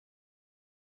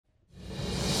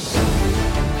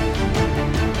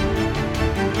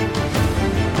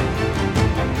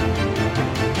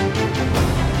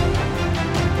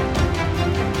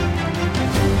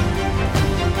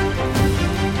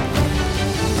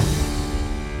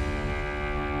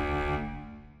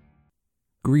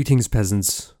Greetings,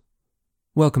 peasants.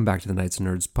 Welcome back to the Knights and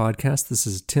Nerds podcast. This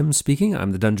is Tim speaking.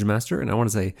 I'm the Dungeon Master, and I want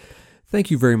to say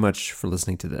thank you very much for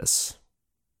listening to this.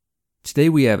 Today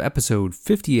we have episode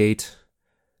 58,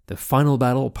 The Final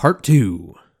Battle, Part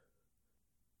 2.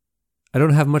 I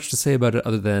don't have much to say about it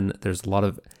other than there's a lot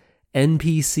of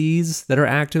NPCs that are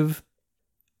active.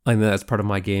 I know that's part of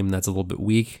my game that's a little bit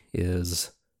weak,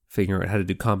 is figuring out how to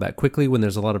do combat quickly when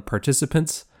there's a lot of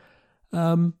participants.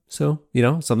 So,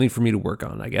 something for me to work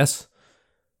on, I guess,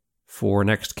 for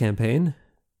next campaign.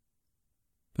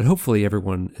 But hopefully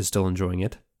everyone is still enjoying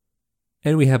it.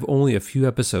 And we have only a few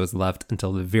episodes left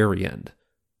until the very end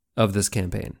of this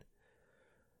campaign.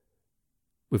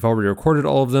 We've already recorded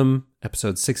all of them.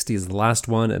 Episode 60 is the last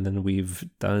one, and then we've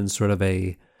done sort of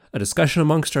a discussion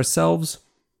amongst ourselves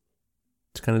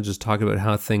to kind of just talk about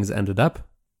how things ended up.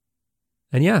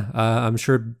 And yeah, I'm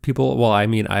sure people, I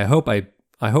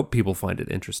hope people find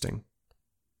it interesting.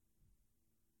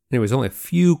 Anyways, only a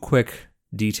few quick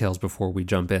details before we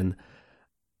jump in.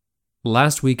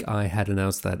 Last week, I had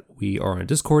announced that we are on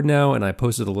Discord now, and I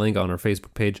posted a link on our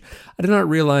Facebook page. I did not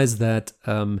realize that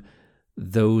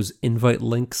those invite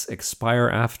links expire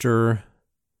after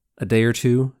a day or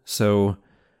two. So,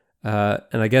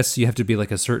 and I guess you have to be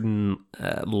like a certain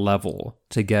level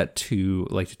to get to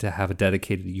have a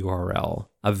dedicated URL,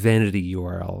 a vanity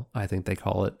URL, I think they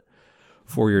call it,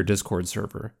 for your Discord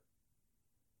server.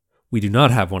 We do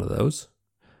not have one of those,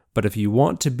 but if you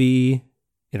want to be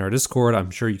in our Discord,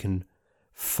 I'm sure you can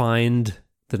find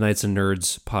the Knights and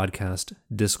Nerds podcast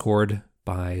Discord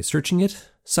by searching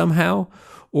it somehow,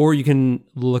 or you can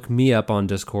look me up on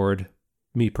Discord.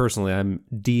 Me personally, I'm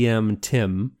DM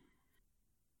Tim.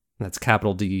 That's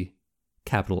capital D,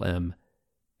 capital M,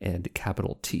 and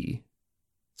capital T.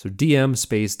 So DM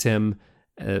space Tim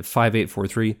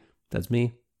 5843. That's me.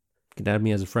 You can add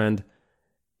me as a friend,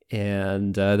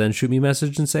 and then shoot me a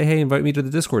message and say, hey, invite me to the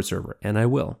Discord server, and I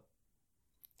will.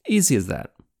 Easy as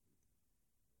that.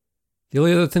 The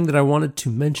only other thing that I wanted to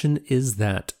mention is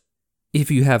that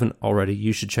if you haven't already,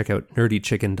 you should check out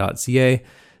nerdychicken.ca.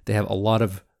 They have a lot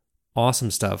of awesome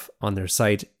stuff on their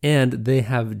site, and they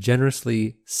have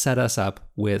generously set us up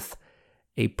with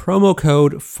a promo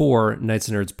code for Knights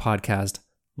and Nerds podcast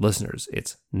listeners.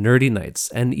 It's Nerdy Knights,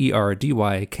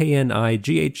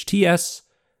 NERDYKNIGHTS.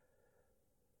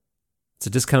 It's a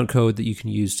discount code that you can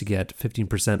use to get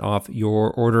 15% off your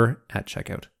order at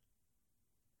checkout.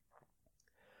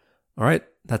 All right,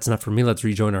 that's enough for me. Let's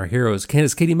rejoin our heroes,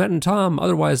 Candace, Katie, Matt, and Tom,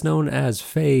 otherwise known as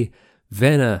Faye,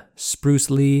 Vanna, Spruce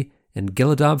Lee, and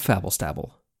Gilladob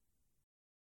Fabblestabble.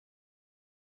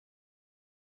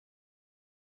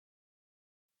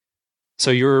 So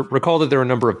you recall that there are a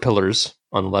number of pillars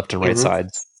on the left and right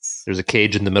sides. There's a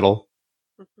cage in the middle.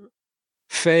 Mm-hmm.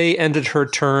 Faye ended her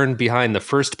turn behind the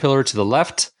first pillar to the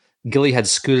left. Gilly had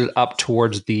scooted up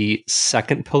towards the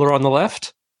second pillar on the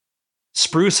left.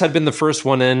 Spruce had been the first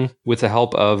one in with the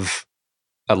help of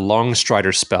a long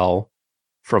strider spell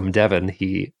from Devon.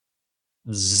 He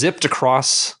zipped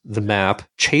across the map,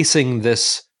 chasing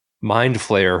this mind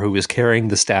flayer who was carrying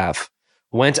the staff,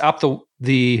 went up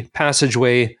the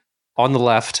passageway on the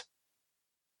left.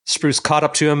 Spruce caught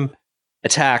up to him,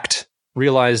 attacked,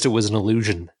 realized it was an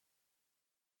illusion.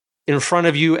 In front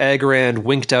of you, Agarand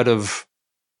winked out of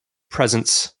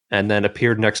presence and then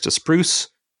appeared next to Spruce,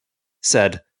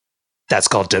 said, "That's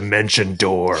called Dimension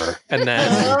Door," and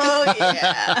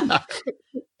then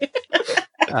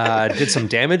did some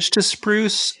damage to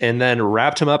Spruce and then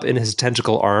wrapped him up in his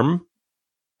tentacle arm.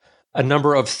 A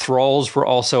number of thralls were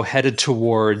also headed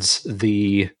towards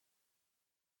the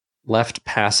left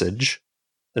passage.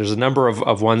 There's a number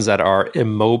of ones that are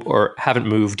immobile or haven't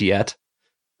moved yet.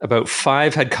 About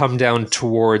 5 had come down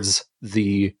towards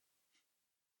the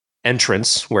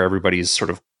entrance where everybody's sort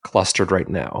of clustered right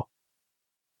now.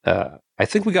 I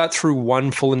think we got through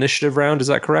one full initiative round. Is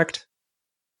that correct?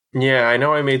 Yeah, I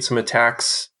know I made some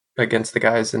attacks against the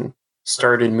guys and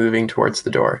started moving towards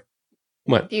the door.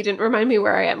 What? You didn't remind me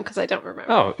where I am because I don't remember.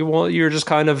 Oh, well, you're just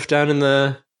kind of down in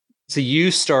the... So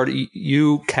you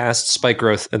cast Spike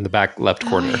Growth in the back left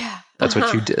corner. Oh, yeah. That's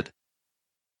what you did.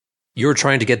 You were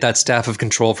trying to get that staff of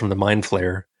control from the Mind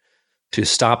Flayer to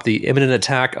stop the imminent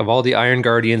attack of all the Iron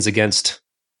Guardians against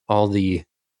all the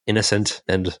innocent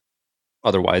and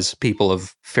otherwise people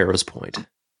of Pharaoh's Point.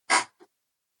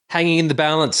 Hanging in the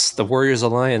balance, the Warriors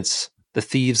Alliance, the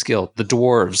Thieves Guild, the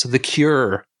Dwarves, the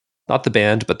Cure. Not the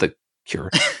band, but the Cure.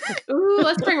 Ooh,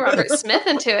 let's bring Robert Smith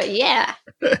into it. Yeah.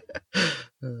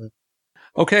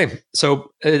 Okay,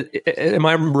 so am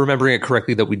I remembering it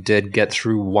correctly that we did get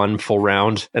through one full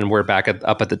round and we're back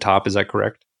up at the top? Is that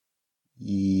correct?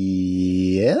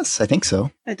 Yes, I think so.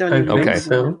 I don't I even think Okay.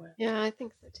 so. Yeah, I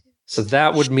think so too. So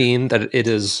that would mean that it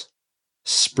is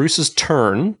Spruce's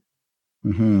turn.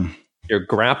 Mm-hmm. You're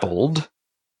grappled.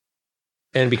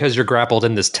 And because you're grappled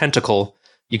in this tentacle,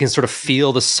 you can sort of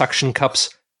feel the suction cups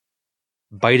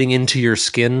biting into your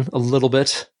skin a little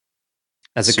bit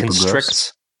as it Super gross.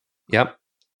 constricts. Yep.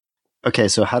 Okay,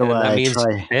 so how do And that I means,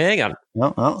 try? hang on.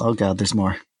 Oh, God, there's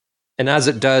more. And as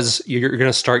it does, you're going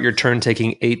to start your turn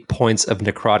taking 8 points of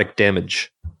necrotic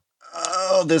damage.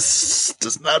 Oh, this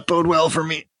does not bode well for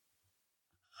me.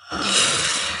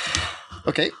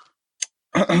 Okay.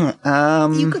 You're gonna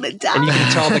die. And you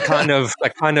can tell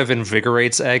that kind of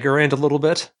invigorates Agarand a little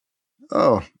bit.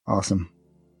 Oh, awesome.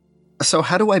 So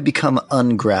how do I become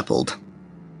ungrappled?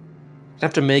 You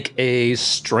have to make a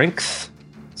strength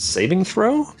saving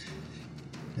throw.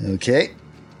 Okay.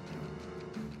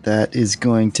 That is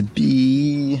going to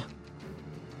be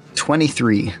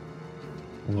 23.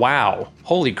 Wow.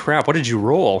 Holy crap. What did you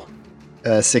roll?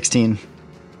 16.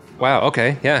 Wow.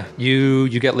 Okay. Yeah. You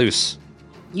get loose.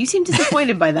 You seem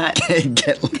disappointed by that.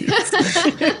 Get loose.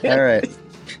 All right.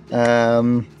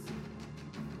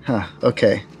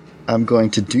 Okay. I'm going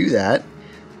to do that.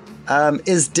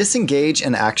 Is disengage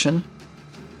an action?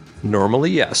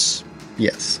 Normally, yes.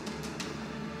 Yes.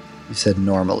 You said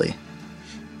normally.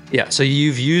 Yeah. So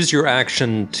you've used your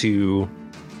action to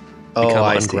become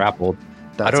I see. ungrappled.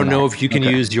 That's I don't an know act- if you can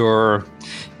okay. use your...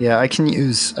 Yeah, I can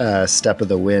use Step of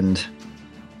the Wind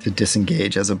to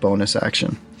disengage as a bonus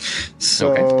action.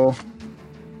 So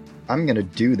I'm going to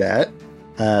do that.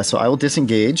 So I will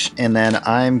disengage, and then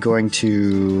I'm going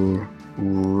to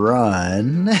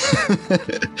run. I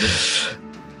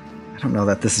don't know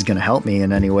that this is going to help me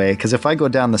in any way, because if I go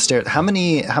down the stairs, how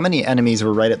many enemies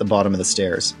were right at the bottom of the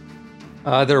stairs?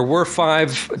 there were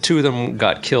 5. 2 of them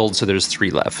got killed, so there's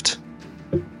 3 left.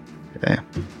 Okay.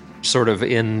 Sort of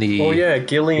in the... Well, yeah,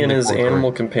 Gilly and his corridor.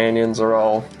 animal companions are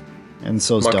all And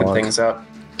so's mucking Dog. things up.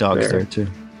 Dog's there. there too.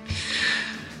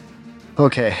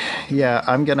 Okay, yeah,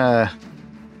 I'm gonna,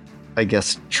 I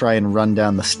guess, try and run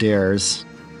down the stairs.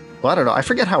 Well, I don't know. I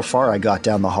forget how far I got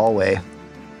down the hallway.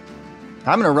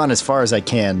 I'm gonna run as far as I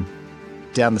can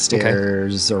down the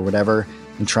stairs or whatever,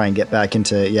 and try and get back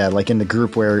into like in the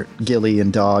group where Gilly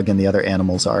and Dog and the other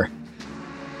animals are.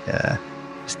 Yeah,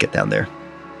 just get down there.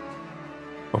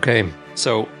 Okay,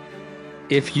 so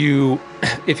if you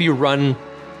run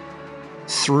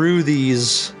through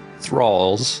these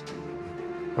thralls,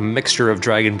 a mixture of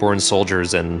dragonborn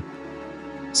soldiers and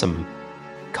some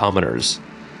commoners,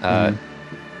 I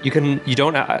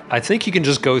think you can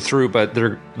just go through, but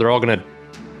they're all gonna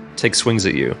take swings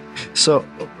at you. So,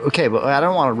 okay, but I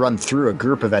don't want to run through a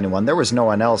group of anyone. There was no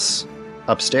one else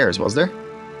upstairs, was there?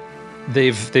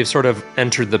 They've sort of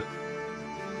entered the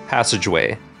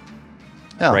passageway,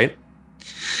 Oh, right?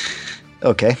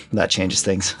 Okay, that changes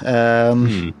things.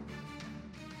 Do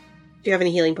you have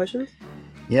any healing potions?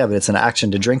 Yeah, but it's an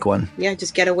action to drink one. Yeah,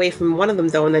 just get away from one of them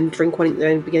though, and then drink one at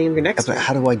the beginning of your next But one.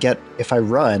 how do I get... If I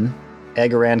run,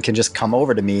 Agarand can just come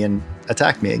over to me and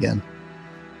attack me again.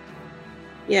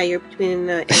 Yeah, you're between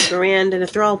Agarand and a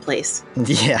thrall place.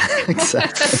 Yeah,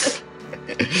 exactly.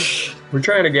 We're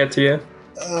trying to get to you.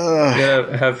 You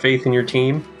gotta have faith in your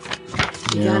team.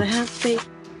 You Yeah. gotta have faith.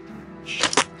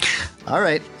 All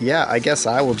right, yeah, I guess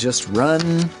I will just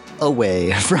run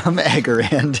away from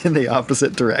Agarand in the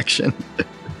opposite direction.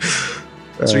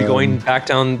 So you're going back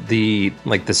down the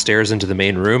stairs into the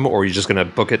main room, or are you just gonna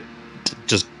book it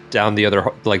just down the other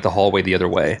the hallway the other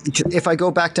way? If I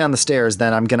go back down the stairs,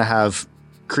 then I'm going to have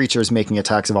creatures making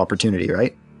attacks of opportunity,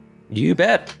 right? You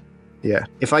bet. Yeah.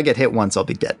 If I get hit once, I'll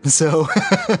be dead. So,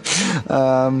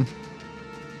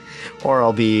 or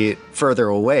I'll be further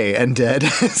away and dead.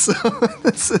 So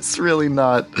this is really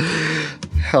not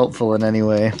helpful in any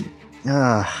way.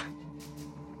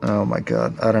 Oh my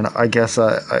god. I don't know. I guess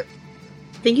I I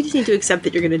think you just need to accept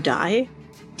that you're gonna die.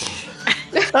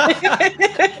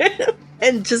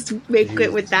 And just make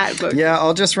it with that book. yeah,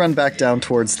 I'll just run back down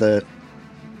towards the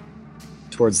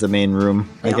main room.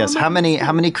 I Yeah, guess. How many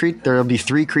there'll be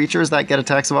 3 creatures that get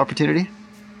attacks of opportunity?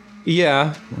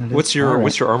 Yeah. What's your All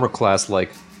right. armor class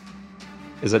like?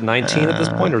 Is it 19 at this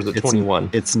point, or is it 21?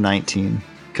 It's 19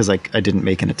 because I didn't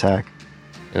make an attack.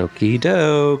 Okie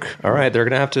doke. All right, they're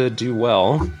gonna have to do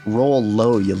well. Roll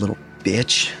low, you little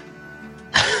bitch.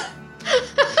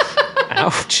 Ow,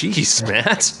 jeez,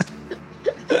 Matt.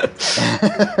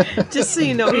 Just so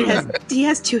you know, he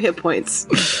has 2 hit points.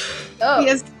 Oh, He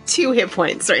has 2 hit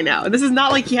points right now. This is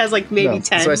not like he has like maybe No, 10.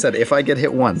 that's why I said if I get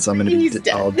hit once, I'm gonna be. He's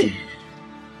dead. I'll be.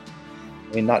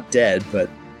 I mean, not dead, but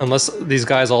Unless these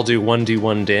guys all do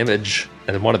 1d1 damage.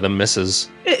 and then one of them misses.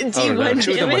 D1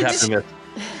 two of them would have damage. to miss.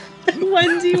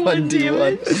 1d1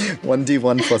 damage.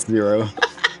 1d1 plus 0.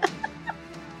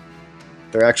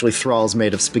 They're actually thralls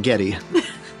made of spaghetti.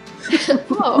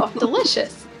 Oh,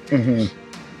 delicious. Mm-hmm.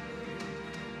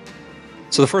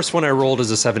 So the first one I rolled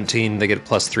is a 17. They get a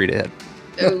 +3 to hit.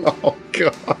 Ooh. Oh,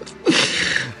 God.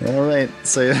 All right,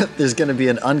 so there's going to be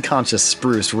an unconscious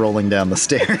Spruce rolling down the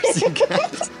stairs, you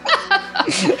guys,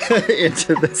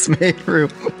 into this main room.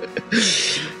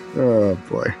 Oh,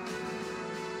 boy.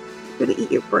 I'm gonna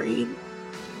eat your brain.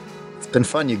 It's been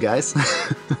fun, you guys.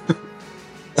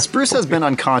 Spruce has been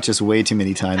unconscious way too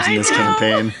many times in I this know.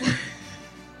 campaign.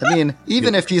 I mean,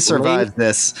 even if he survived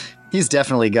this, he's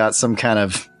definitely got some kind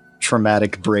of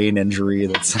traumatic brain injury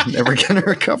that's never going to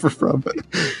recover from.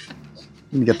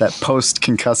 You get that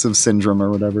post-concussive syndrome or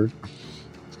whatever.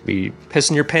 Be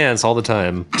pissing your pants all the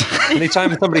time.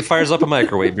 Anytime somebody fires up a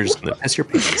microwave, you're just going to piss your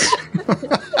pants.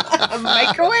 A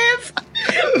microwave?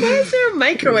 Why is there a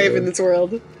microwave in this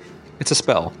world? It's a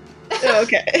spell. Oh,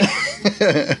 okay.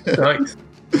 Nice.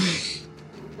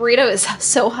 Burrito is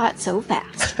so hot so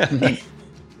fast. I'm going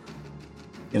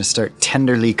to start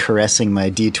tenderly caressing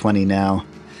my D20 now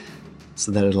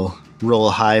so that it'll roll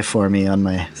high for me on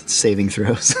my saving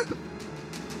throws.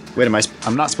 Wait,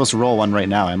 I'm not supposed to roll one right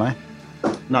now, am I?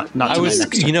 Not I tonight, was,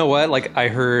 next time. you know what? Like I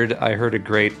heard a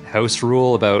great house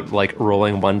rule about like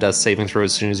rolling one death saving throw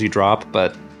as soon as you drop,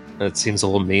 but it seems a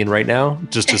little mean right now.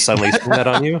 Just to suddenly spring that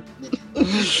on you.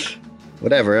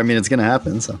 Whatever. I mean, it's going to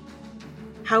happen. So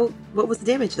What was the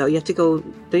damage though? Don't you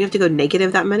have to go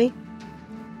negative that many?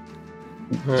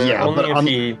 yeah, only but if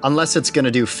he. unless it's going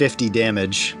to do 50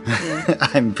 damage,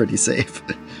 I'm pretty safe.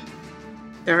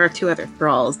 There are 2 other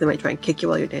thralls. They might try and kick you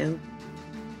while you're down.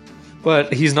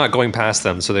 But he's not going past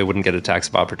them, so they wouldn't get attacks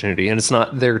of opportunity, and it's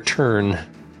not their turn.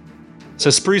 So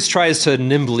Spruce tries to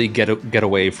nimbly get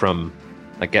away from,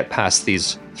 like, get past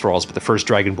these thralls, but the first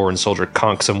Dragonborn soldier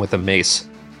conks him with a mace,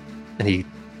 and he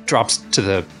drops to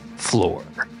the floor.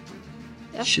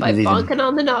 Yep, Shouldn't by have even- bonking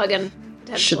on the noggin.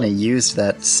 Shouldn't have used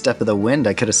that Step of the Wind.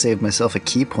 I could have saved myself a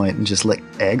key point and just let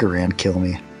Agaran kill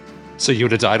me. So you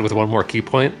would have died with one more key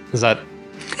point? Is that...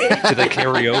 Did they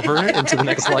carry over into the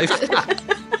next life?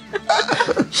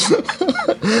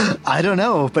 I don't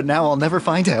know, but now I'll never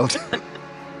find out.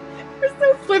 We're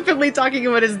so flippantly talking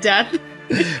about his death.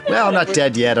 Well, I'm not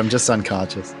dead yet. I'm just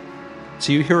unconscious.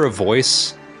 So you hear a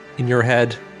voice in your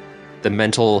head, the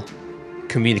mental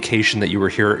communication that you were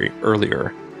hearing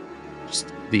earlier. Just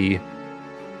the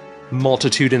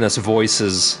multitudinous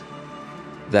voices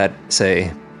that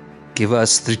say, "Give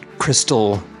us the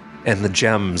crystal and the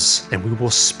gems, and we will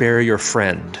spare your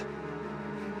friend."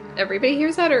 Everybody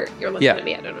hears that, or you're looking Yeah. at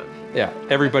me? I don't know. Yeah,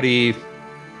 everybody...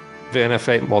 Vanna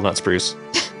Faye... Well, not Spruce.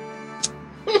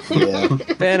 Yeah.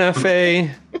 Vanna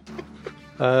Faye,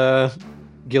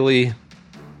 Gilly,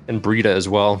 and Brita as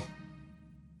well.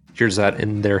 Here's that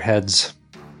in their heads.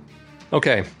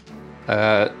 Okay,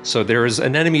 so there is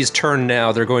an enemy's turn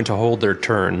now. They're going to hold their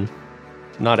turn.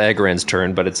 Not Agaran's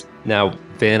turn, but it's now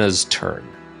Vanna's turn.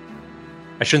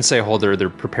 I shouldn't say hold, they're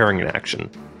preparing an action.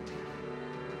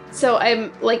 So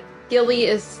I'm like, Gilly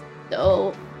is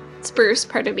still Spruce,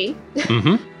 pardon me.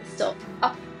 Mm-hmm. Still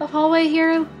up the hallway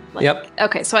here. Like, Yep.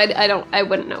 Okay, so I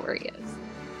wouldn't know where he is.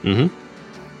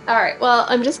 Mm-hmm. All right. Well,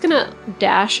 I'm just gonna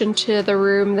dash into the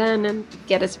room then and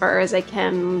get as far as I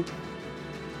can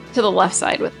to the left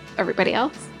side with everybody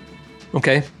else.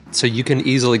 Okay, so you can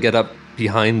easily get up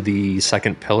behind the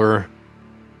second pillar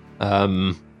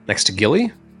next to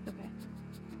Gilly. Okay.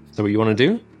 Is that what you want to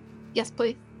do? Yes,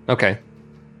 please. Okay.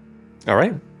 All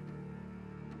right.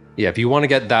 Yeah, if you want to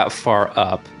get that far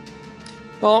up,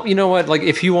 well, you know what? Like,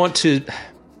 if you want to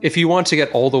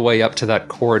get all the way up to that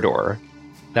corridor,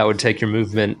 that would take your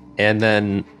movement and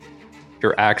then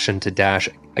your action to dash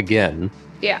again.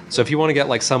 Yeah. So if you want to get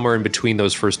like somewhere in between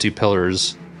those first 2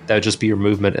 pillars, that would just be your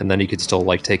movement, and then you could still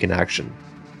like take an action.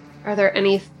 Are there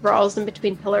any thralls in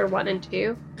between pillar 1 and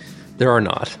 2? There are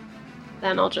not.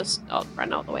 Then I'll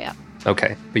run all the way up.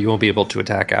 Okay, but you won't be able to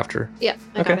attack after. Yeah,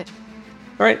 I Okay. got it.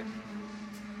 All right.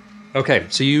 Okay,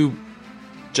 so you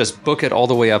just book it all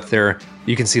the way up there.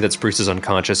 You can see that Spruce is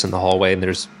unconscious in the hallway, and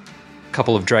there's a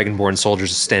couple of Dragonborn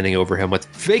soldiers standing over him with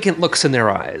vacant looks in their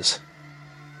eyes.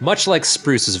 Much like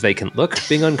Spruce's vacant look,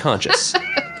 being unconscious.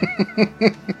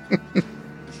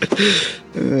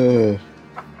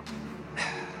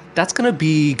 That's going to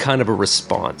be kind of a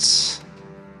response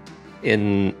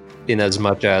in as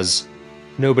much as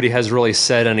nobody has really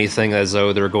said anything as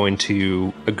though they're going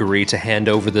to agree to hand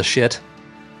over the shit.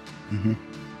 Mhm.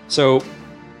 So,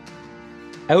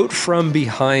 out from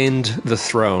behind the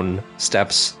throne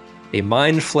steps a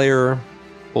Mind Flayer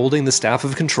holding the staff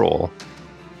of control.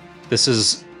 This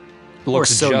looks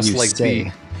so just you like say.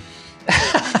 the.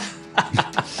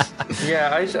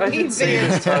 Yeah, I should say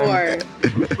this time.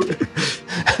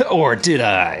 Or did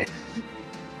I?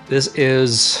 This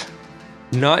is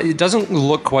not. It doesn't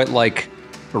look quite like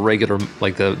a regular,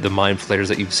 like the mind flayers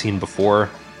that you've seen before.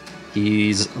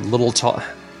 He's a little tall. I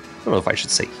don't know if I should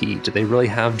say he. Do they really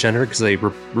have gender? Because they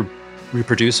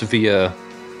reproduce via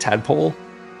tadpole.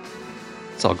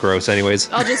 It's all gross, anyways.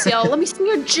 I'll just yell, "Let me see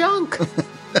your junk."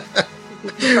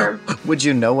 Would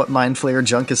you know what Mind Flayer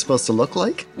junk is supposed to look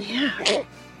like? Yeah.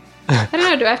 I don't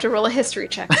know. Do I have to roll a history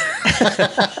check?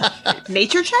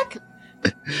 Nature check?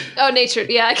 Oh, nature.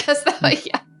 Yeah, I guess that.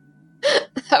 Yeah,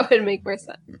 that would make more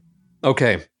sense.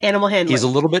 Okay, Animal handling. he's a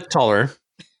little bit taller.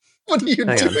 What are you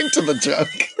Hang on. doing to the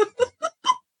junk?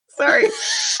 Sorry.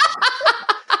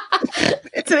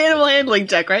 It's an animal handling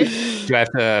check, right? Do I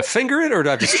have to finger it or do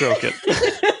I have to stroke it?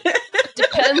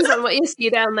 Depends on what you see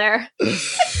down there.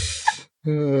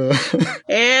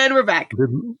 And we're back.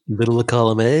 Little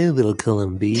column A, little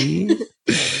column B.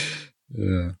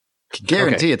 Can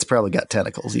guarantee it's probably got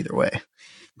tentacles either way.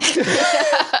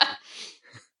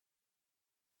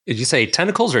 Did you say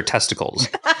tentacles or testicles?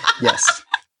 Yes.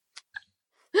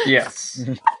 Yes.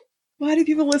 Why do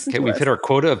people listen Okay, to we've us? hit our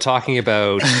quota of talking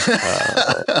about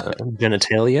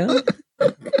genitalia.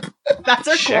 That's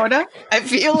our Check. quota. I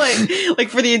feel like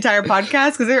for the entire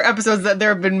podcast, because there are episodes that there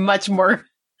have been much more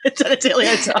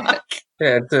genitalia talk.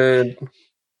 Yeah,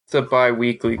 it's a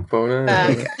bi-weekly quota.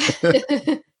 Okay.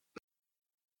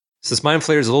 So this mind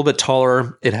flayer is a little bit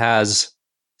taller. It has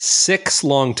 6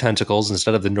 long tentacles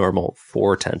instead of the normal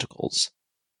 4 tentacles.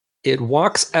 It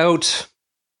walks out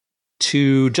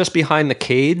to just behind the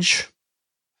cage,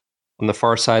 on the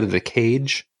far side of the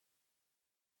cage.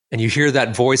 And you hear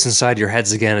that voice inside your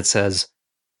heads again. It says,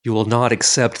 "You will not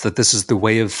accept that this is the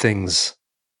way of things.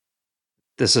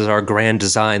 This is our grand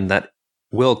design that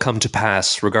will come to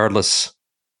pass regardless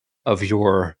of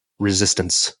your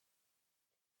resistance."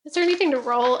 Is there anything to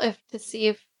roll to see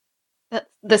if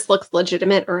this looks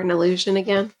legitimate or an illusion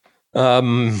again?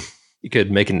 You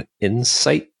could make an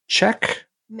insight check.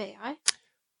 May I?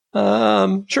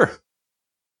 Sure.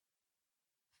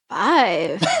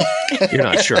 5. You're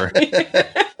not sure.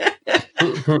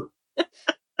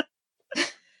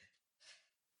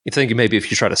 You think maybe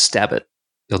if you try to stab it,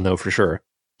 you'll know for sure.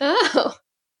 Oh,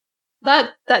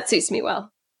 that suits me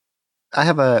well. I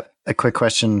have a quick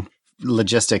question.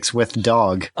 Logistics with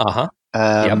dog. Uh-huh.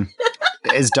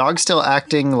 Is dog still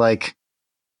acting like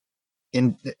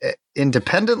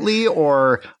independently,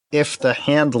 or if the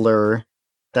handler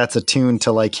that's attuned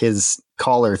to like his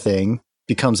collar thing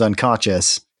becomes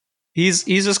unconscious? He's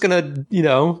just gonna,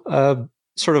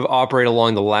 sort of operate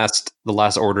along the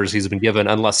last orders he's been given,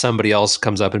 unless somebody else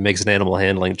comes up and makes an animal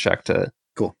handling check to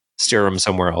steer him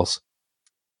somewhere else.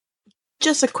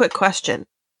 Just a quick question.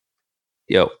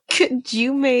 Yo. Could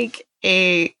you make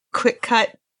a quick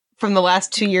cut from the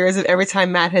last 2 years of every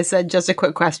time Matt has said just a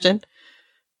quick question?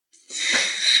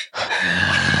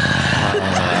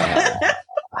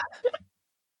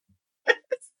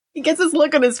 He gets this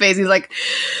look on his face. He's like,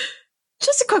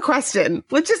 just a quick question,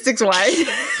 logistics wise.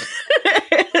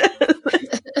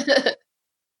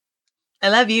 I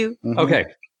love you. Mhm. Okay.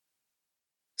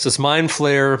 So it's Mind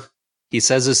Flayer. He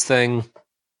says his thing,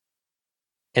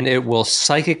 and it will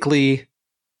psychically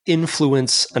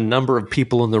influence a number of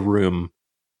people in the room.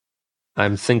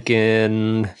 I'm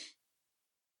thinking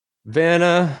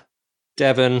Vanna,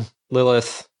 Devin,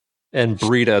 Lilith, and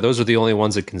Brita. Those are the only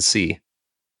ones that can see.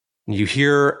 And you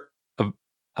hear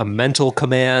a mental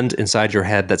command inside your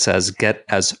head that says, "Get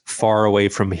as far away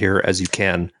from here as you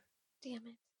can." Damn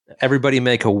it. Everybody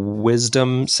make a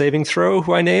wisdom saving throw,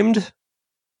 who I named.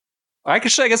 I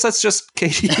guess that's just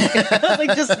Katie.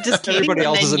 Like just Katie, Everybody and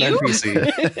else is then an you?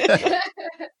 NPC.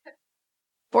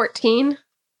 14.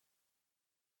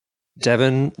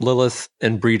 Devin, Lilith,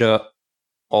 and Brita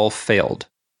all failed.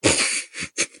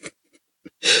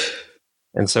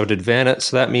 And so did Vanna.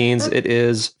 So that means it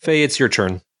is Faye, it's your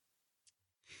turn.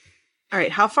 All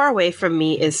right, how far away from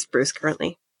me is Spruce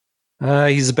currently?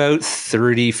 He's about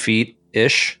 30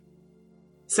 feet-ish.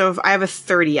 So if I have a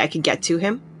 30, I could get to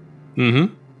him.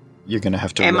 Mm-hmm. You're gonna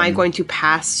have to. Am I run. going to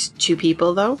pass 2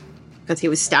 people though? Because he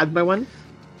was stabbed by one?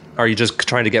 Are you just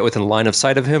trying to get within line of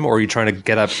sight of him, or are you trying to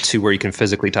get up to where you can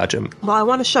physically touch him? Well, I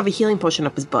want to shove a healing potion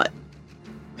up his butt.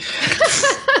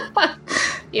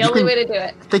 The only way to do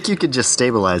it. I think you could just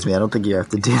stabilize me. I don't think you have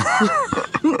to do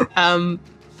that.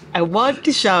 I want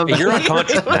to shove. Hey, you're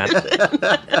unconscious,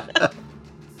 Matt.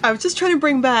 I was just trying to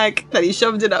bring back that he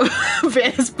shoved it up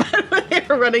Vanna's butt when they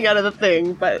were running out of the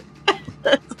thing, but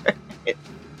that's right.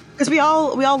 Because we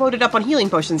all loaded up on healing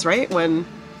potions, right? When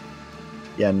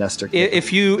Yeah, Nestor.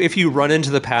 If you run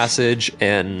into the passage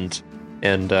and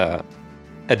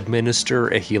administer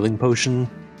a healing potion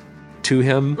to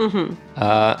him,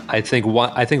 I think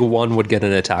one would get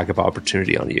an attack of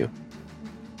opportunity on you.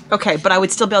 okay, but I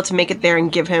would still be able to make it there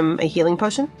and give him a healing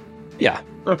potion. Yeah,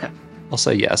 Okay, I'll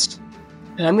say yes.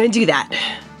 and I'm going to do that.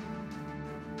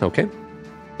 Okay.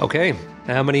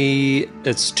 How many?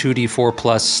 It's 2d4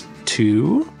 plus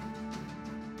 2.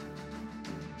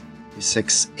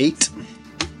 6, 8.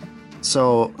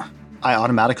 So I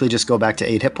automatically just go back to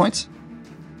 8 hit points?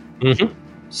 Mm-hmm.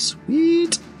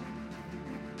 Sweet.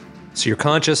 So you're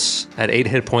conscious at 8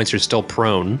 hit points. You're still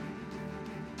prone,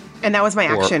 And that was my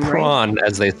or action, right? prawn,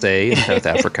 as they say in South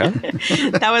Africa.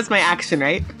 That was my action,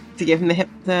 right? To give him the hip.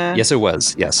 Yes, it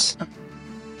was. Yes.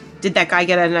 Did that guy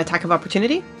get an attack of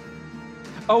opportunity?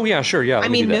 Oh yeah, sure. Yeah. I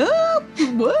let me mean, do that.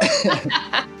 no.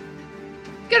 What?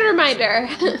 Good reminder.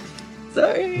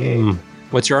 Sorry.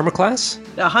 What's your armor class?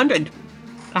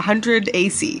 100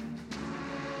 AC.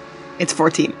 It's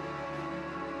 14.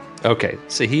 Okay,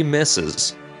 so he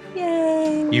misses.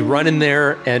 Yay! You run in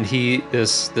there, and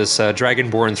this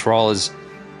dragonborn thrall is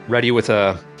ready with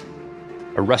a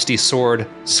rusty sword,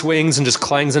 swings and just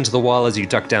clangs into the wall as you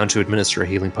duck down to administer a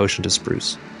healing potion to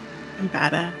Spruce. I'm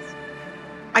badass.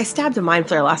 I stabbed a mind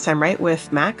flare last time, right,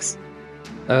 with Max?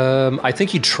 I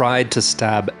think you tried to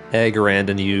stab Agarand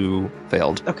and you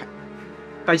failed. Okay.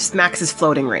 But just Max is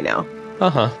floating right now.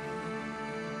 Uh-huh.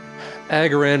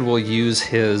 Agarand will use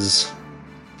his...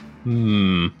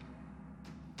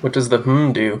 What does the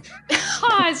do?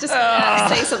 I was just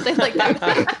gonna say something like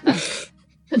that.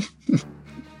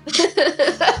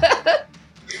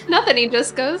 Nothing. He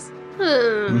just goes.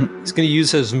 He's going to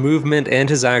use his movement and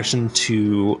his action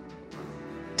to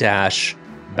dash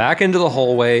back into the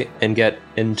hallway and get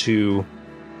into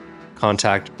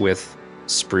contact with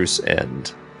Spruce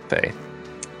and Faye.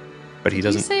 But he You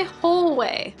doesn't... say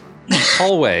hallway.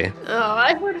 Hallway. Oh,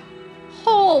 I heard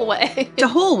hallway. The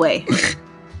whole way.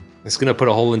 He's going to put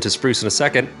a hole into Spruce in a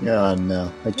second. Oh,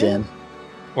 no. Again.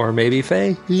 Or maybe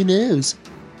Faye. Who knows?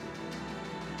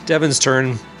 Devin's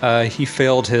turn. He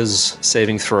failed his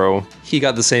saving throw. He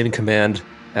got the same command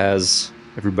as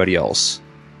everybody else.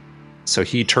 So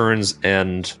he turns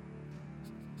and,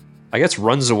 I guess,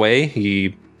 runs away.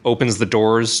 He opens the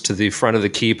doors to the front of the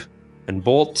keep and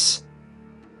bolts.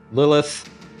 Lilith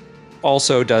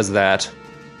also does that.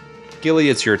 Gilly,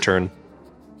 it's your turn.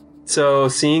 So,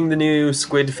 seeing the new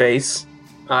squid face,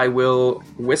 I will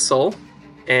whistle,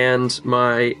 and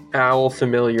my owl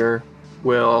familiar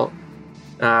will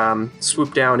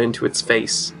swoop down into its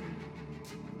face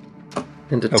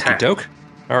and attack. Okie doke.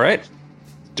 All right.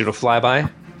 Do a flyby.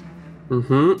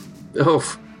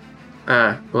 Oh.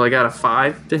 Well, I got a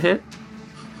 5 to hit.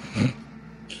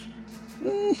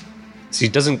 So he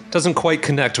doesn't quite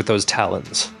connect with those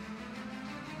talons.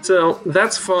 So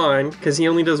that's fine, because he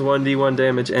only does 1d1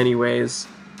 damage anyways.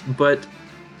 But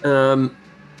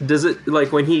does it,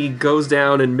 like, when he goes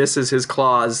down and misses his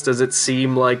claws, does it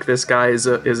seem like this guy is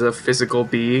a physical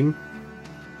being?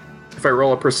 If I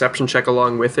roll a perception check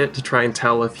along with it to try and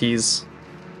tell if he's...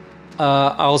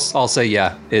 I'll say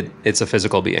yeah. It's a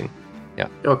physical being. Yeah.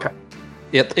 Okay.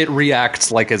 It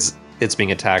reacts like it's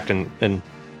being attacked, and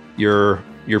your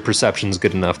perception's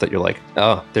good enough that you're like,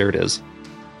 oh, there it is.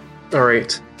 All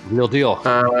right. Real deal.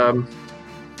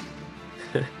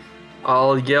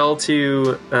 I'll yell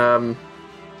to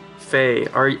Faye.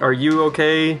 Are you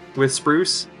okay with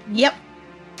Spruce? Yep.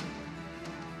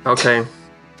 Okay.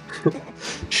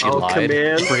 She I'll lied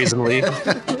command- brazenly.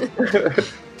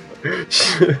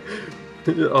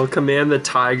 I'll command the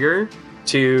tiger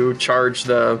to charge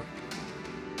the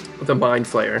mind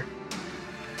flayer.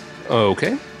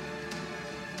 Okay.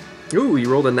 Ooh,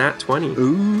 you rolled a nat 20.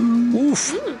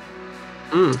 Oof.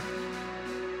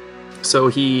 So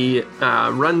he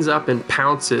runs up and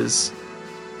pounces.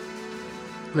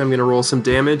 I'm going to roll some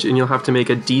damage, and you'll have to make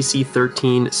a DC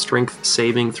 13 strength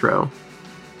saving throw.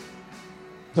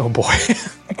 Oh boy.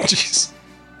 Jeez.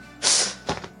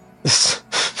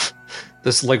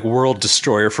 This like world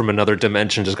destroyer from another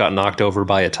dimension just got knocked over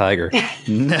by a tiger.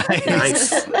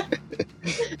 Nice.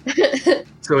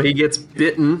 So he gets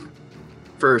bitten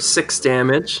for 6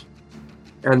 damage,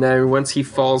 and then once he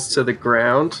falls to the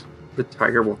ground, the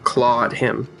tiger will claw at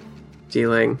him,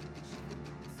 dealing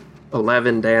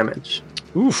 11 damage.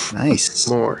 Oof. Nice.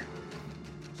 More.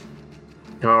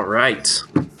 All right.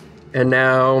 And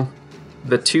now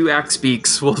the 2 axe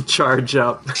beaks will charge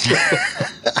up.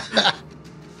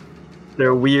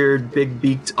 They're weird,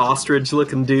 big-beaked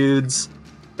ostrich-looking dudes,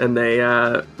 and they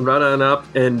run on up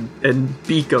and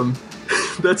beak them.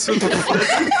 That's what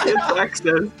the attack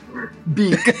says.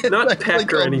 Beak, not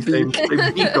peck or anything.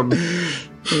 They beak them.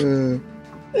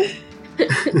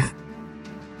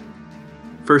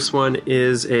 First one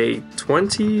is a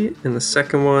 20, and the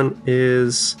second one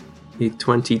is a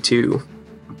 22.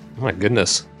 Oh my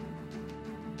goodness.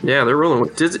 Yeah, they're rolling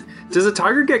with. Does a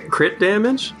tiger get crit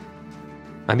damage?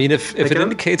 I mean, if it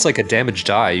indicates like a damage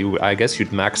die, I guess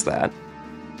you'd max that.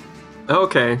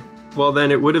 Okay. Well,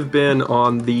 then it would have been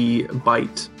on the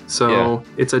bite. So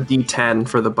It's a D10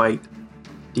 for the bite.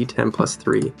 D10 plus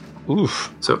 3.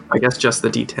 Oof. So I guess just the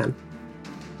D10.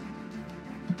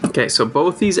 Okay, so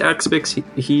both these Axpix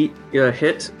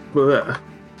hit. Bleh.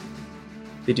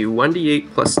 They do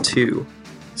 1d8 plus 2.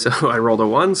 So I rolled a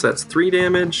 1, so that's 3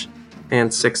 damage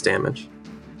and 6 damage.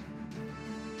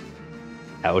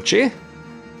 Ouchie.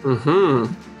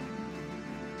 Mm-hmm.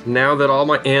 Now that all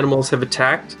my animals have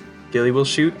attacked, Gilly will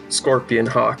shoot Scorpion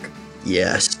Hawk.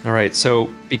 Yes. All right,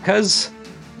 so because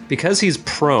he's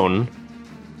prone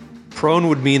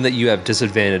would mean that you have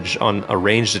disadvantage on a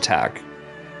ranged attack,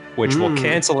 which will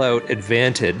cancel out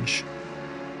advantage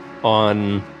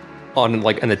on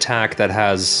like an attack that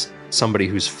has somebody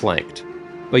who's flanked.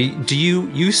 But do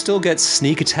you still get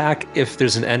sneak attack if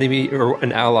there's an enemy or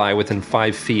an ally within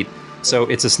 5 feet? So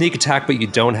it's a sneak attack, but you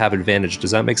don't have advantage.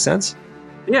 Does that make sense?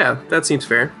 Yeah, that seems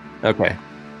fair. Okay.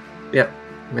 Yeah,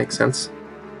 makes sense.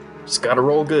 Just gotta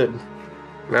roll good.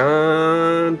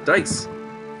 Dice.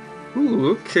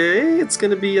 Ooh, okay. It's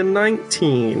gonna be a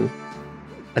 19.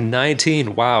 A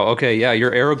 19. Wow. Okay, yeah.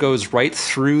 Your arrow goes right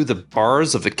through the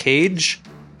bars of the cage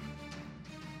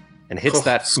and hits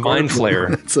that mind flare.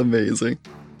 That's amazing.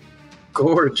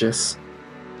 Gorgeous.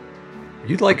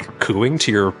 You'd like cooing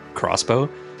to your crossbow?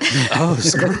 Oh,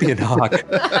 Scorpion Hawk.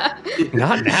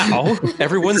 Not now.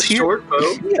 Everyone's It's a here. short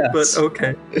bow, but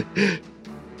okay.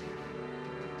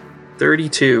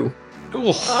 32. Ooh.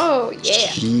 Oh, yeah.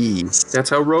 Jeez. That's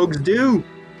how rogues do.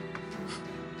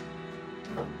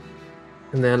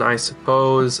 And then I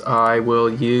suppose I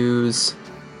will use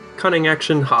Cunning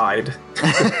Action Hide.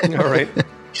 All right.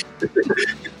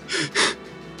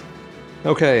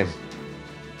 Okay.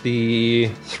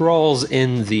 The thralls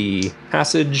in the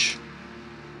passage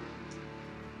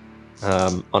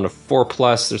on a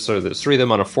 4+. There's 3 of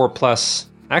them on a 4+.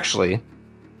 Actually,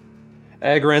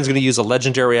 Agaran's going to use a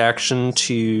legendary action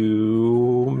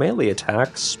to melee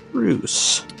attack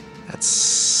Spruce. That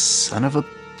son of a...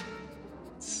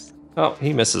 Oh,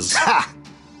 he misses. Ha!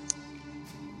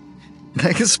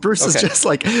 Because Spruce is just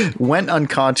like went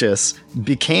unconscious,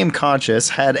 became conscious,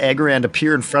 had Agaran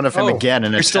appear in front of him again,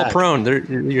 and you're still attack. prone.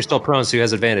 You're still prone, so he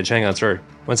has advantage. Hang on, sorry.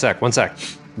 One sec. Oh,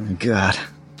 God.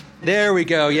 There we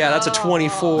go. Yeah, that's a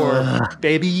 24,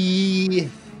 baby.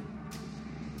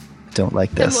 Don't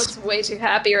like Tim this. looks way too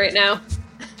happy right now.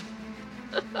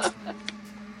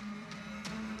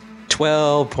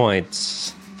 12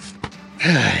 points.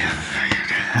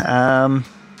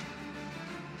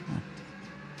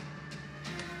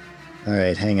 All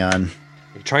right, hang on.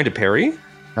 You're trying to parry?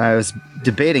 I was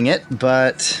debating it,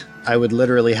 but I would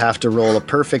literally have to roll a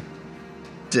perfect...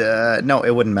 no,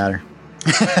 it wouldn't matter.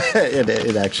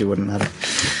 it actually wouldn't matter.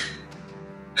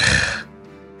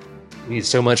 You need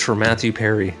so much for Matthew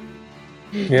Perry.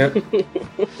 Yeah.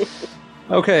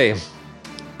 Okay.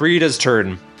 Brida's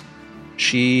turn.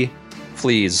 She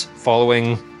flees,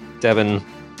 following Devin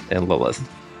and Lilith.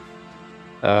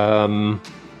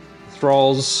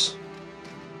 Thralls.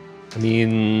 I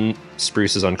mean,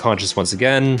 Spruce is unconscious once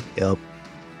again. Yep.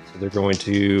 So they're going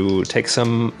to take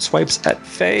some swipes at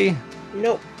Faye.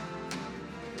 Nope.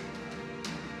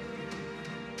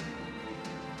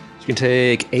 You can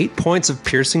take 8 points of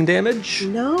piercing damage.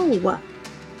 No.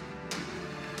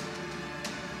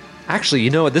 Actually, you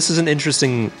know what? This is an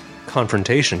interesting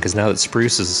confrontation, because now that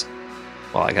Spruce is...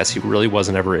 Well, I guess he really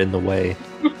wasn't ever in the way.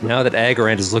 Now that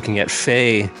Agaran is looking at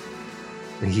Faye,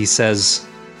 and he says,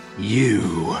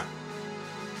 "You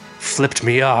flipped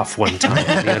me off one time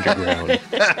in the underground.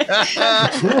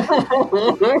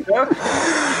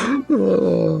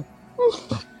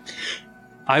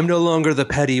 I'm no longer the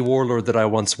petty warlord that I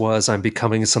once was. I'm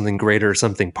becoming something greater,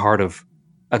 something part of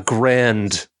a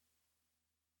grand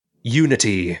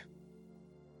unity."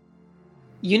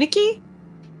 Unity?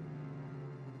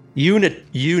 Unity.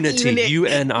 Unity.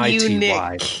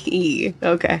 UNITY.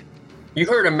 Okay. You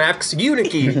heard of Max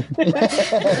Uniki.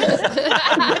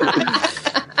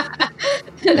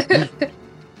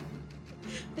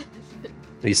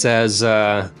 He says,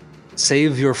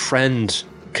 save your friend.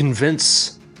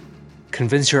 Convince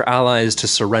your allies to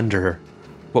surrender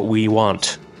what we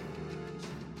want.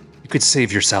 You could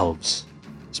save yourselves.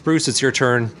 Spruce, it's your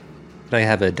turn. Can I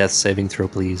have a death saving throw,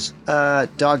 please?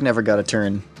 Dog never got a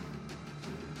turn.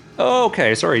 Oh,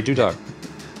 okay, sorry, do dog.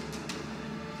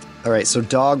 All right, so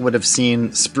Dog would have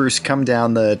seen Spruce come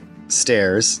down the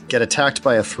stairs, get attacked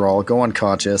by a thrall, go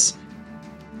unconscious.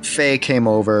 Faye came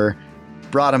over,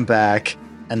 brought him back,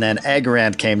 and then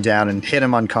Agarand came down and hit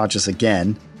him unconscious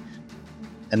again,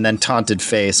 and then taunted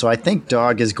Faye. So I think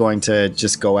Dog is going to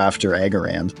just go after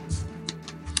Agarand.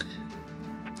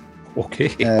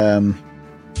 Okay.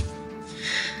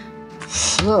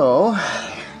 So...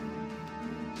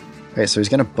 Okay, so he's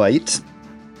gonna bite.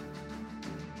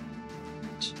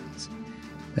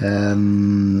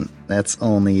 That's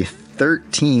only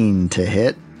 13 to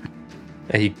hit.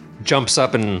 And he jumps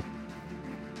up and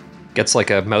gets like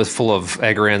a mouthful of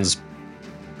Agarand's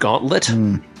gauntlet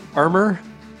armor.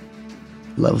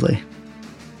 Lovely.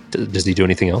 Does he do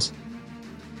anything else?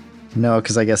 No,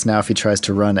 because I guess now if he tries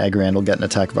to run, Agarand will get an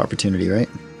attack of opportunity, right?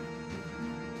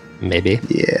 Maybe.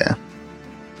 Yeah.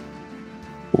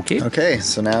 Okay. Okay,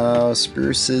 so now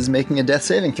Spruce is making a death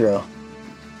saving throw.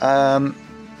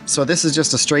 So this is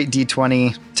just a straight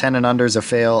D20. 10 and under is a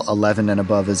fail. 11 and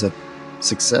above is a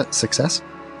success?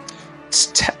 It's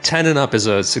 10 and up is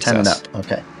a success. 10 and up,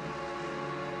 okay.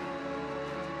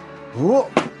 Whoa.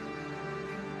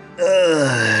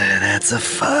 That's a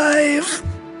 5.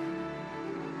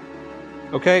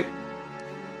 Okay.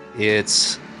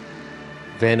 It's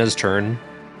Vanna's turn,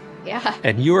 Yeah.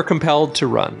 and you are compelled to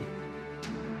run.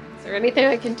 Is there anything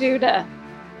I can do to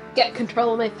get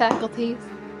control of my faculties?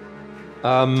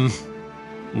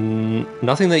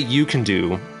 Nothing that you can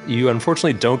do. You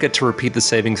unfortunately don't get to repeat the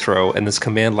saving throw, and this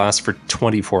command lasts for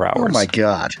 24 hours. Oh my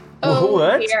god. Oh,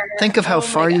 What? dear. Think of how Oh my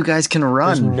far you God. guys can There's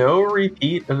run. no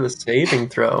repeat of the saving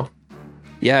throw.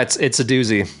 Yeah, it's a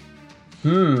doozy.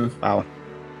 Wow.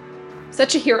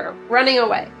 Such a hero, running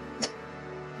away.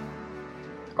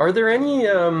 Are there any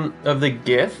of the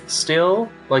Gith still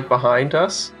like behind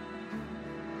us?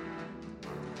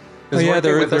 Oh, yeah, weren't they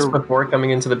they're- with us they're- before coming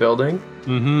into the building.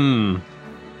 Mm-hmm.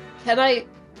 Can I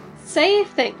say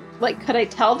things? Like, could I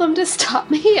tell them to stop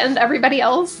me and everybody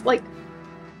else, like,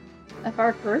 of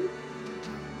our group?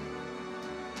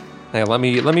 Hey, let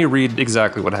me read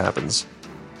exactly what happens.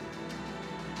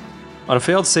 On a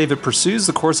failed save, it pursues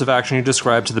the course of action you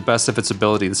described to the best of its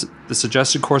ability. The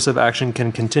suggested course of action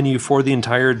can continue for the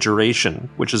entire duration,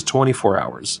 which is 24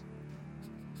 hours.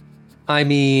 I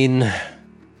mean, I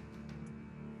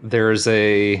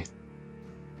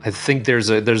think there's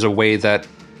a way that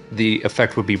the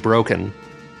effect would be broken,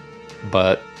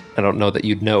 but I don't know that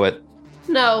you'd know it.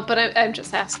 No, but I'm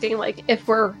just asking, like, if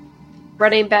we're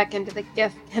running back into the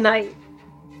gift,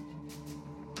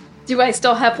 do I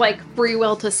still have, like, free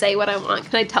will to say what I want?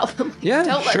 Can I tell them, like, Yeah,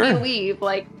 don't sure. let me leave,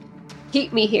 like,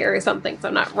 keep me here or something so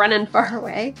I'm not running far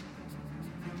away?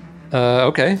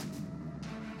 Okay.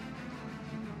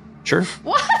 Sure.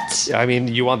 What? I mean,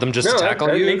 you want them just No, to that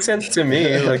tackle you? makes sense to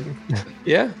me. Like,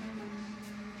 Yeah.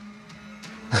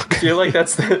 I feel like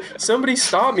that's somebody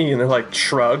stop me, and they're like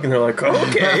shrug, and they're like,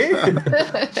 okay.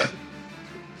 I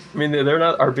mean, they're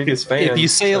not our biggest fans. If you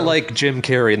say so- like Jim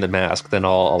Carrey in The Mask, then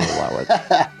I'll allow it.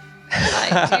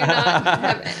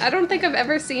 I don't think I've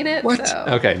ever seen it, What? so...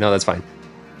 Okay, no, that's fine.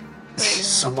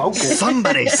 smoke it.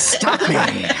 Somebody stop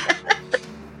me!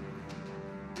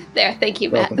 There, thank you,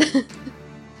 Matt. Welcome.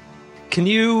 Can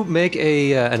you make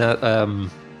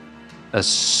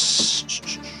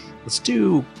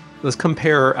let's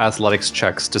compare athletics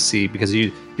checks to see, because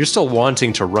you're still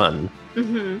wanting to run,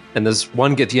 Mm-hmm. and this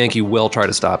one Githyanki will try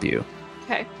to stop you.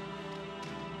 Okay.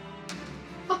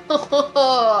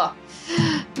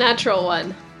 Natural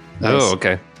one. Nice. Oh,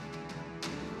 okay.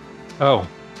 Oh,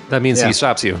 that means Yeah. he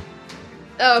stops you.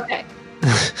 Oh, okay.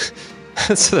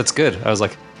 So that's good. I was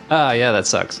like, yeah, that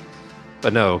sucks.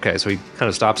 But no, okay, so he kind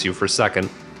of stops you for a second.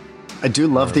 I do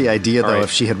love the idea, though, Alright.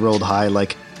 if she had rolled high,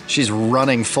 like, she's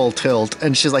running full tilt,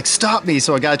 and she's like, stop me!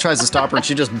 So a guy tries to stop her, and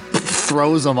she just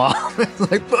throws him off.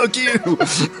 It's like, fuck you!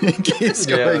 He keeps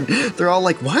Yeah. going. They're all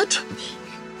like, what?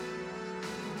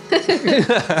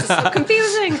 So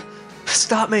confusing.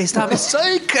 Stop me,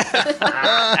 psych!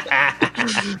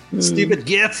 Stupid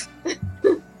gif.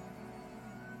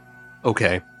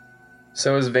 Okay.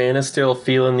 So is Vanna still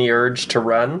feeling the urge to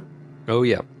run? Oh,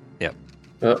 yeah.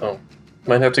 Uh-oh.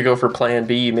 Might have to go for plan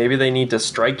B. Maybe they need to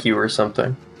strike you or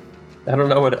something. I don't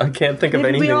know I can't think of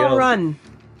Maybe anything we all else. run.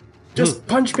 Just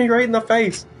punch me right in the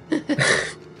face.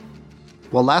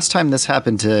 Well, last time this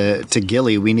happened to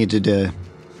Gilly, we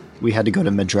had to go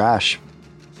to Midrash.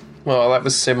 Well, that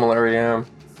was similar, yeah.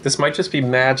 This might just be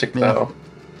magic, Yeah. though.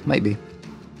 Might be.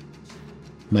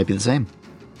 Might be the same.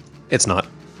 It's not.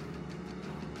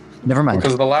 Never mind.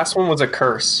 Because the last one was a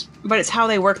curse. But it's how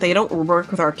they work. They don't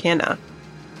work with Arcana.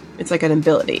 It's like an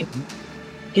ability.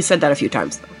 He said that a few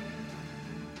times, though.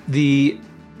 The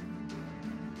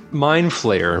Mind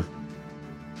Flayer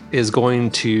is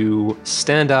going to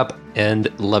stand up and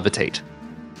levitate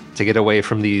to get away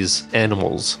from these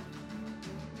animals.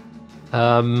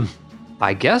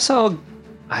 I guess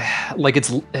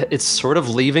it's sort of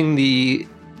leaving the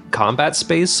combat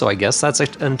space, so I guess that's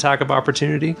an attack of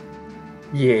opportunity.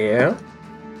 Yeah.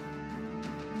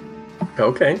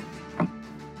 Okay.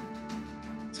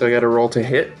 So I got to roll to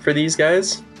hit for these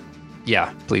guys.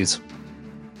 Yeah, please.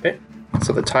 Okay.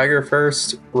 So the tiger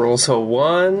first rolls a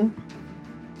 1.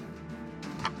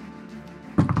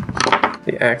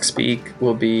 The axe beak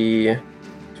will be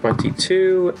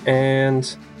 22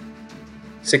 and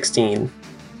 16.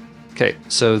 Okay,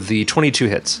 so the 22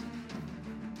 hits.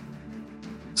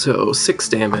 So 6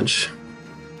 damage.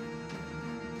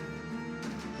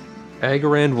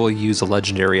 Agarand will use a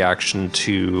legendary action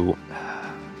to...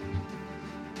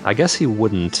 I guess he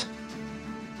wouldn't.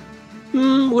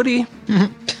 Would he?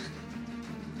 Having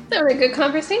a good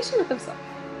conversation with himself.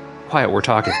 Quiet, we're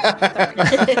talking.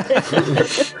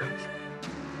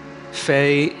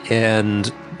 Faye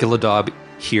and Giladab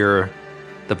hear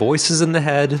the voices in the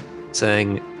head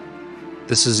saying,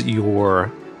 "This is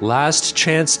your last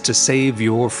chance to save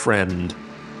your friend.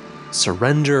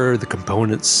 Surrender the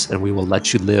components and we will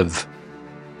let you live."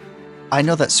 I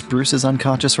know that Spruce is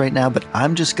unconscious right now, but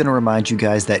I'm just going to remind you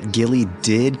guys that Gilly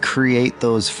did create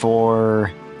those 4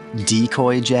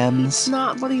 decoy gems. It's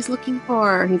not what he's looking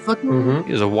for. He's looking... Mm-hmm.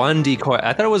 It was a 1 decoy.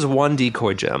 I thought it was 1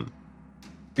 decoy gem.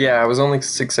 Yeah, I was only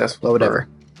successful. Well, whatever.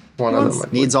 For one of them. I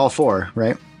believe. Needs all 4,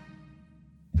 right?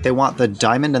 They want the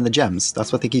diamond and the gems.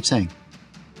 That's what they keep saying.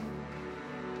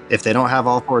 If they don't have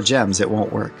all 4 gems, it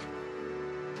won't work.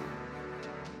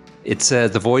 It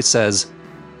says, the voice says,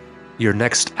 "Your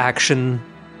next action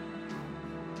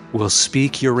will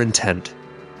speak your intent,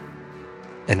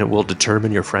 and it will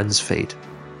determine your friend's fate."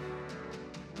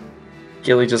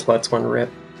 Gilly just lets one rip.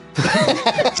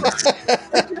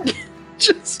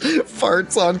 Just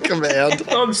farts on command.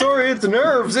 I'm sorry, it's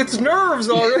nerves. It's nerves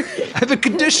already. I have a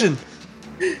condition.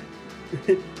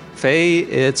 Faye,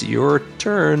 it's your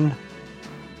turn.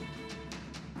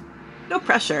 No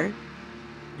pressure.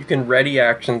 You can ready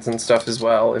actions and stuff as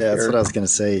well. If Yeah, that's you're what I was going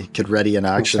to say. Could ready an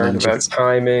action concerned and about just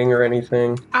timing or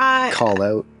anything. call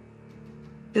out.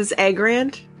 Is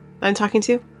Agrand I'm talking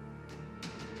to?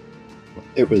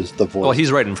 It was the voice. Well,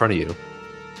 he's right in front of you.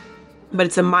 But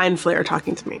it's a Mind Flayer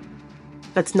talking to me.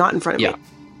 That's not in front of Yeah. me.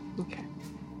 Okay.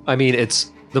 I mean,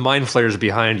 it's the Mind Flayer's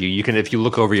behind you. You can, if you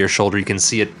look over your shoulder, you can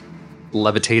see it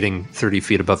levitating 30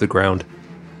 feet above the ground.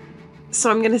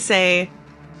 So I'm going to say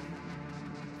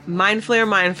Mind Flayer,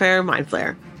 Mind Flayer, Mind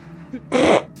Flayer.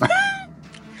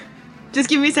 Just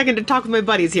give me a second to talk with my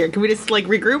buddies here. Can we just,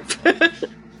 regroup?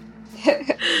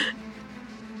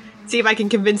 See if I can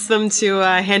convince them to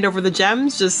hand over the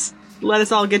gems. Just let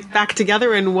us all get back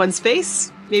together in one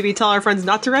space. Maybe tell our friends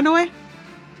not to run away.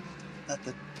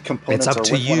 The components It's up are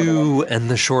to with one another. you and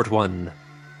the short one.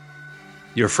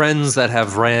 Your friends that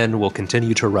have ran will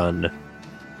continue to run.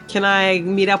 Can I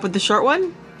meet up with the short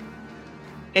one?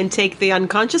 And take the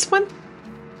unconscious one?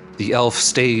 The elf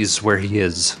stays where he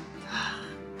is.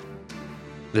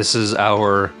 This is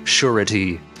our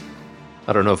surety.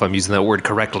 I don't know if I'm using that word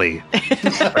correctly,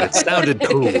 but it sounded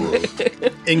cool.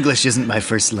 English isn't my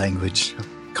first language.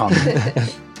 Common.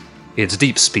 It's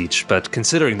deep speech, but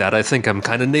considering that, I think I'm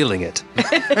kind of nailing it.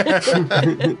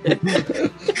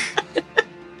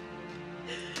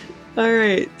 All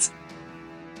right.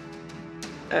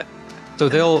 So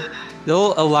they'll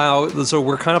allow. So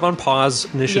we're kind of on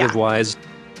pause initiative-wise.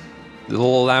 They'll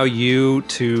allow you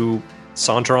to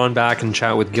saunter on back and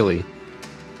chat with Gilly.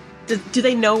 Do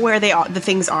they know where the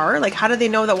things are? How do they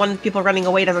know that one of the people running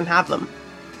away doesn't have them?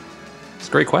 It's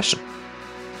a great question.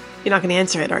 You're not going to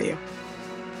answer it, are you?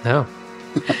 No.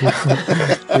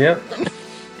 Yep.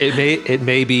 It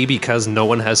may be because no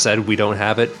one has said we don't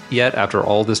have it yet after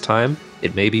all this time.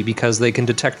 It may be because they can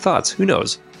detect thoughts. Who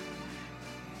knows?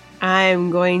 I'm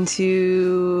going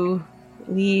to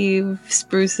leave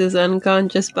Spruce's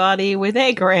unconscious body with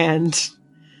Agrand.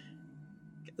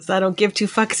 Because I don't give 2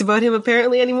 fucks about him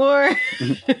apparently anymore.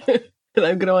 And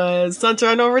I'm going to saunter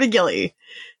on over to Gilly.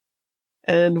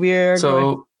 And we're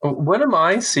So, what am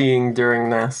I seeing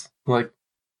during this?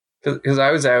 Because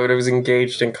I was out, I was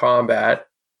engaged in combat.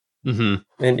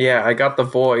 Mm-hmm. And yeah, I got the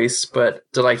voice, but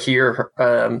did I hear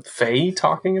Faye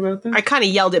talking about this? I kind of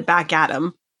yelled it back at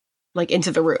him,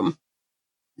 into the room.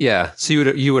 Yeah, so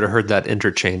you would have heard that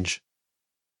interchange.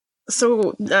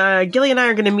 So Gilly and I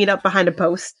are going to meet up behind a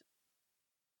post.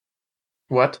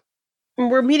 What?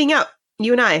 We're meeting up,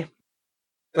 you and I.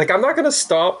 Like, I'm not gonna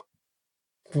stop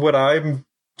what I'm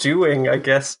doing, I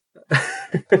guess.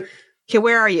 Okay,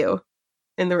 where are you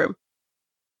in the room?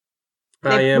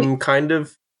 I am kind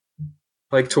of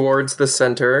like towards the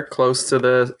center, close to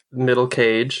the middle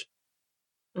cage.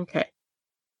 Okay.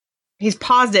 He's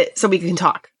paused it so we can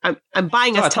talk. I'm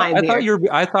buying us time here.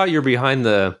 I thought you're behind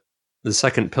the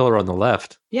second pillar on the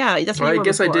left. Yeah, that's what you I were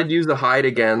guess before. I did use the hide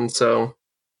again, so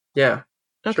yeah.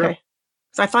 Okay. Sure.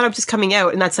 So I thought I'm just coming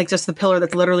out, and that's like just the pillar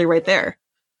that's literally right there.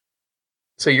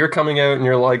 So you're coming out and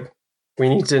you're like, we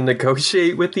need to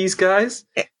negotiate with these guys?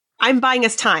 I'm buying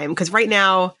us time, because right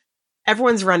now,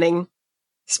 everyone's running.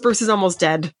 Spruce is almost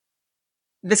dead.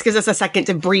 This gives us a second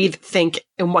to breathe, think,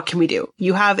 and what can we do?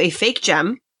 You have a fake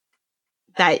gem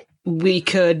that we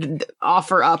could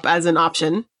offer up as an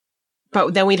option,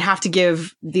 but then we'd have to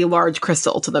give the large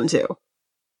crystal to them too.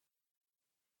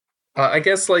 I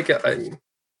guess like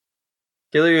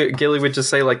Gilly would just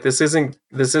say like this isn't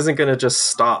going to just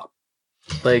stop.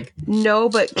 Like No,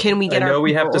 but can we get I know our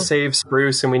we have to people? save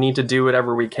Spruce and we need to do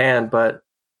whatever we can, but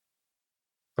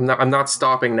I'm not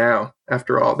stopping now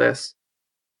after all this.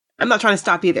 I'm not trying to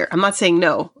stop either. I'm not saying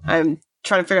no. I'm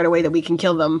trying to figure out a way that we can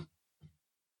kill them,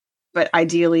 but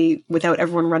ideally without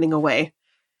everyone running away.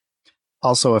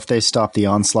 Also, if they stop the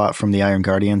onslaught from the Iron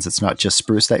Guardians, it's not just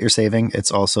Spruce that you're saving.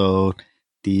 It's also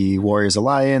the Warriors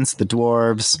Alliance, the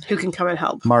Dwarves, Who can come and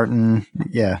help? Martin,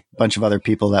 a bunch of other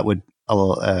people that would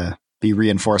be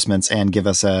reinforcements and give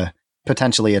us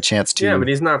potentially a chance to... Yeah, but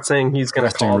he's not saying he's going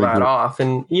to Western call that regroup. off.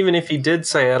 And even if he did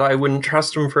say it, I wouldn't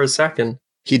trust him for a second.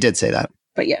 He did say that,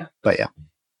 But yeah. but yeah.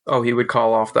 Oh, he would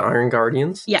call off the Iron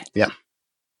Guardians? Yeah.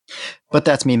 But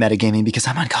that's me metagaming because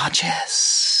I'm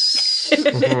unconscious.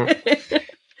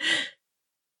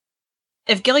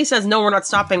 If Gilly says no, we're not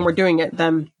stopping, we're doing it,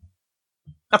 then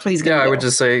that's what he's going Yeah, to do. I would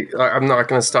just say I'm not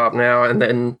going to stop now, and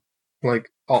then like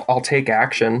I'll take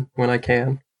action when I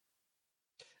can.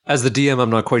 As the DM,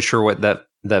 I'm not quite sure what that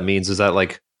means. Is that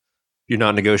like you're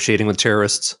not negotiating with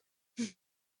terrorists?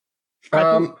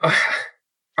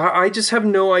 I just have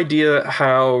no idea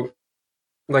how,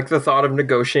 like, the thought of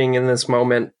negotiating in this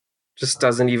moment just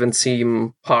doesn't even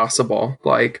seem possible.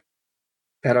 Like,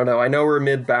 I don't know. I know we're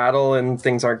mid-battle and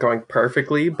things aren't going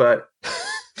perfectly, but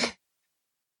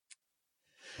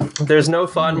there's no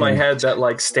thought in my head that,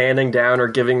 like, standing down or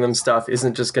giving them stuff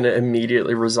isn't just going to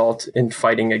immediately result in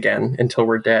fighting again until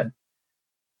we're dead.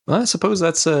 Well, I suppose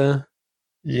that's a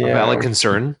valid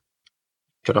concern.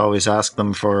 Could always ask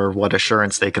them for what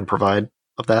assurance they can provide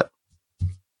of that.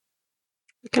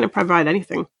 Can it provide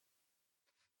anything?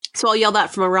 So I'll yell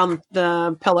that from around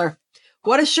the pillar.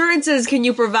 What assurances can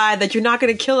you provide that you're not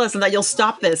going to kill us and that you'll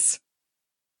stop this?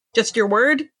 Just your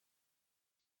word?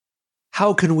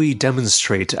 How can we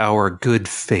demonstrate our good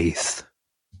faith?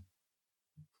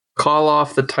 Call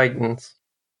off the Titans.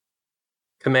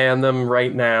 Command them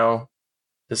right now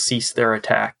to cease their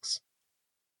attacks.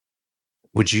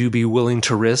 Would you be willing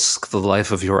to risk the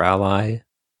life of your ally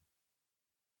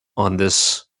on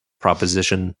this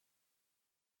proposition?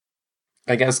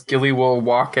 I guess Gilly will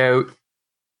walk out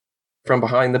from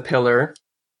behind the pillar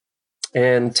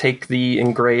and take the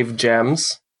engraved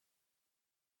gems.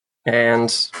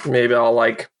 And maybe I'll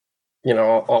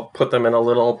I'll put them in a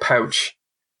little pouch.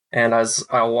 And as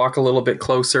I'll walk a little bit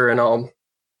closer and I'll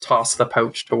toss the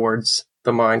pouch towards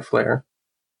the Mind Flayer.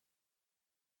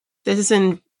 This is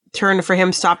in turn for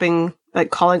him stopping, like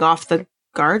calling off the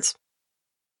guards?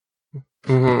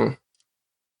 Mm-hmm.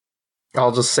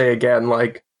 I'll just say again,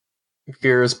 like,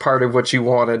 here's part of what you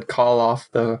wanted. Call off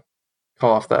the,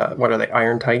 what are they,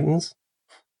 Iron Titans?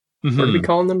 What are we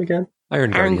calling them again?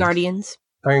 Iron Iron Guardians. Guardians.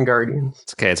 Iron Guardians.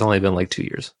 It's okay, it's only been like 2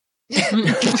 years.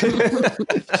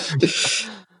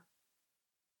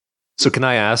 So can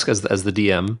I ask, as the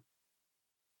DM,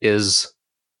 is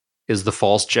the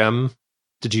false gem,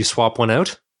 did you swap one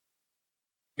out?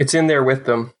 It's in there with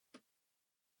them.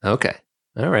 Okay.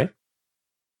 All right.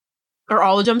 Are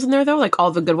all the gems in there, though? Like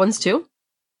all the good ones, too?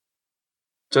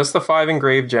 Just the 5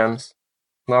 engraved gems.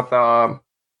 Not the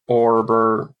orb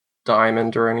or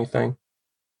diamond or anything.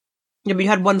 Yeah, but you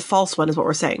had one false one, is what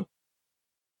we're saying.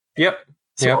 Yep.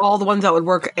 So Yep. all the ones that would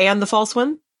work and the false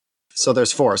one? So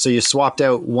there's 4. So you swapped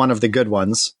out one of the good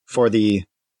ones for the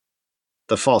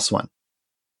false one.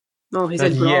 Oh, he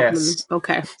said put all of them yes. in.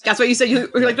 Okay. That's what you said. You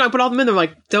were like, no, I put all of them in there. I'm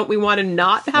like, don't we want to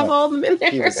not have No. all of them in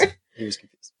there? He was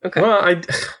confused. Okay. Well,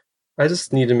 I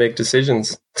just need to make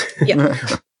decisions. Yeah.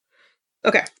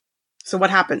 Okay. So what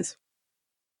happens?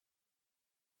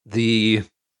 The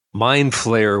Mind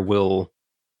Flayer will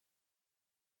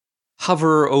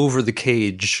hover over the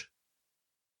cage,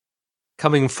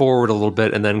 coming forward a little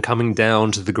bit and then coming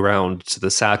down to the ground to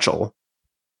the satchel,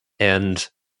 and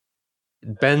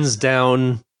bends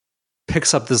down,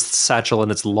 picks up this satchel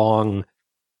in its long,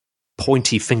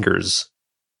 pointy fingers,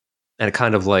 and it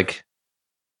kind of like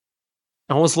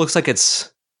almost looks like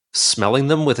it's smelling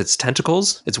them with its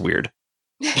tentacles. It's weird.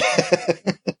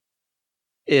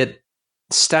 It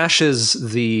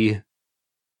stashes the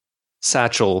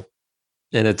satchel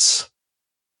in its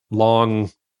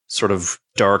long, sort of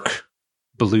dark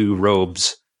blue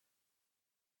robes,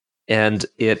 and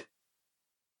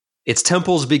its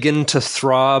temples begin to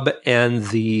throb, and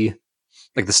the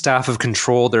staff of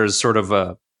control, there's sort of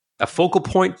a focal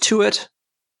point to it.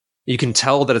 You can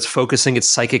tell that it's focusing its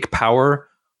psychic power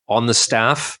on the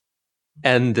staff,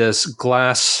 and this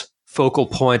glass focal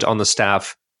point on the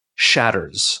staff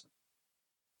shatters.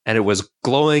 And it was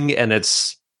glowing, and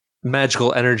its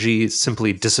magical energy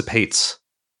simply dissipates,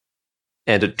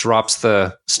 and it drops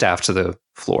the staff to the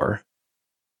floor.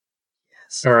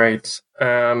 All right.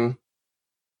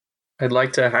 I'd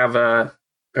like to have a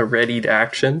readied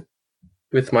action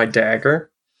with my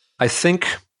dagger. I think.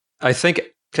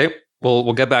 Okay,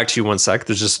 we'll get back to you one sec.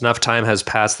 There's just enough time has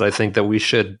passed that I think that we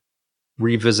should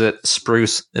revisit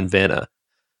Spruce and Vanna.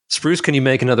 Spruce, can you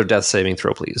make another death saving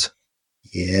throw, please?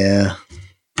 Yeah.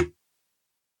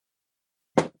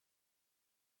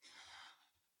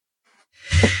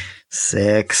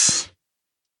 Six.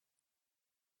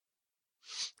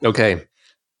 Okay.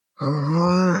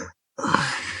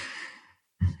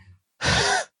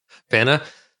 Vanna,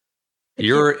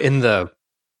 you're in the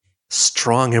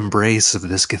strong embrace of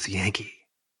this Githyanki.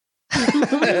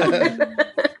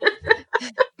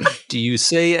 Do you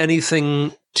say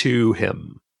anything to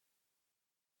him?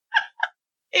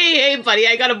 Hey, buddy,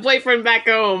 I got a boyfriend back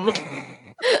home.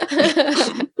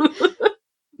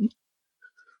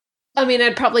 I mean,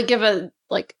 I'd probably give a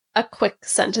quick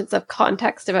sentence of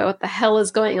context about what the hell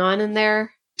is going on in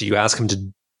there. Do you ask him to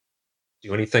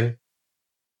do anything?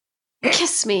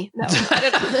 Kiss me. No, I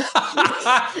don't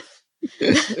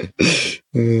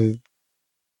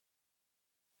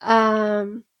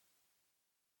know.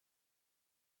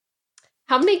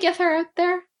 How many Gith are out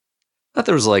there? I thought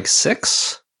there was like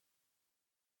 6.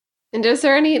 And is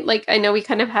there any, I know we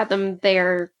kind of had them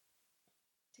there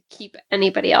to keep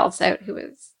anybody else out who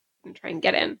was going to try and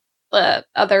get in.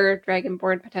 Other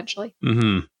Dragonborn, potentially.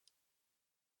 Mm-hmm.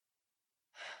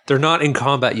 They're not in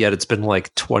combat yet. It's been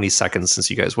 20 seconds since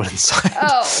you guys went inside.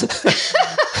 Oh.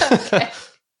 Okay.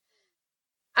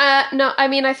 No, I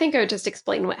mean, I think I would just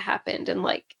explain what happened and,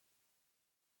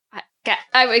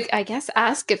 I guess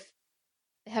ask if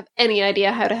they have any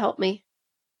idea how to help me.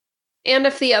 And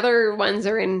if the other ones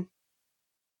are in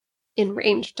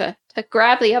range to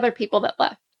grab the other people that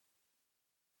left.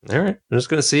 All right. I'm just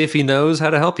going to see if he knows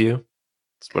how to help you.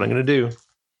 That's what I'm going to do.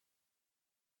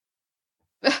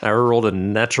 I rolled a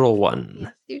natural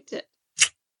 1. You did.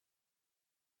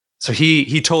 So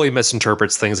he totally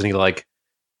misinterprets things, and he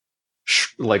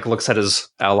looks at his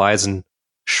allies and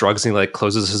shrugs, and he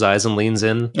closes his eyes and leans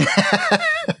in.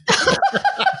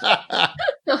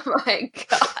 Oh my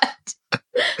god.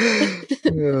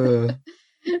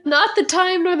 Not the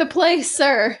time nor the place,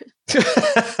 sir.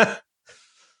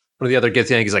 One of the other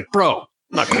Githyanki's like, bro,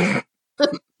 not cool.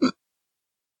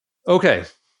 Okay.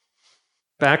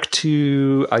 Back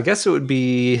to, I guess it would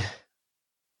be,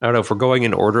 I don't know, if we're going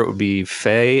in order, it would be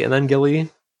Faye and then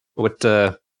Gilly. What,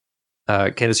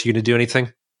 Candace, you going to do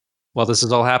anything while this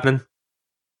is all happening?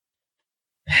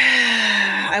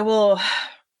 I will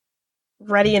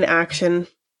ready an action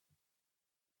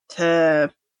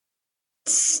to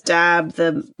stab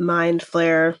the mind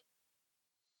flare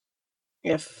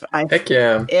Heck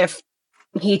yeah. if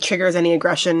he triggers any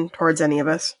aggression towards any of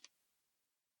us.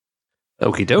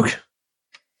 Okie doke.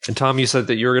 And Tom, you said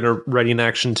that you're going to ready an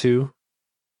action too?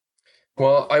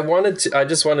 Well, I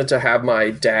just wanted to have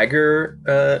my dagger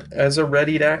as a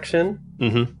readied action.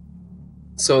 Mm-hmm.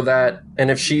 So that, and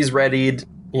if she's readied,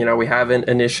 we haven't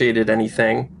initiated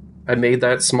anything. I made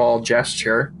that small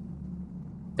gesture.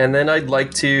 And then I'd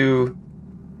like to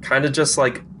kind of just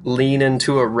lean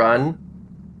into a run.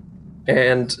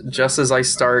 And just as I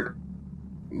start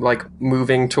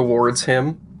moving towards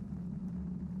him,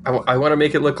 I want to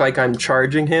make it look like I'm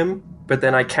charging him, but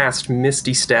then I cast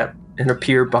Misty Step and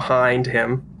appear behind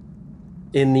him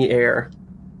in the air.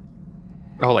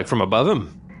 Oh, from above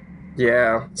him?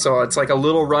 Yeah, so it's a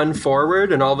little run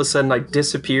forward, and all of a sudden I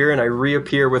disappear, and I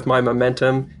reappear with my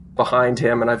momentum behind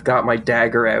him, and I've got my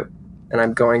dagger out, and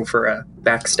I'm going for a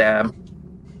backstab.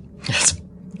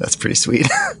 That's pretty sweet.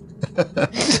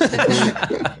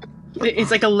 It's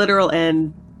like a literal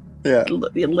end Yeah.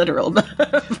 Literal,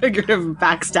 figurative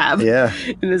backstab Yeah.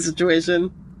 in this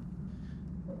situation.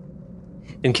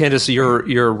 And Candace,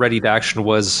 your ready to action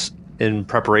was in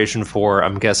preparation for,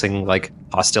 I'm guessing, like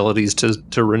hostilities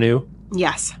to renew?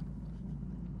 Yes.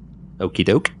 Okie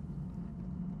doke.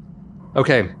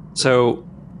 Okay, so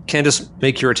Candace,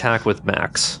 make your attack with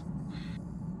Max.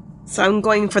 So I'm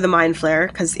going for the Mind Flare,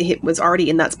 because it was already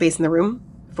in that space in the room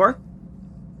before.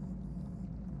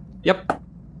 Yep.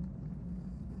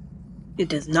 It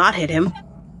does not hit him.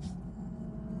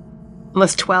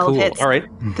 Unless 12 Cool. hits. All right.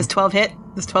 Does 12 hit?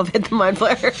 Does 12 hit the Mind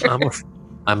Flare?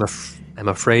 I'm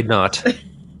afraid not.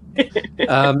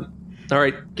 All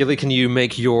right, Gilly, can you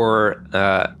make your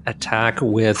attack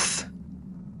with,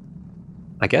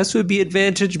 I guess it would be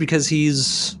advantage because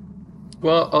he's...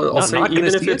 Well, I'll say not even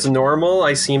gonna if see it's it? normal,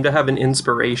 I seem to have an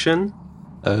inspiration.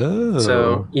 Oh.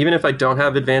 So even if I don't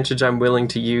have advantage, I'm willing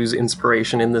to use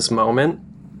inspiration in this moment.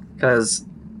 Because,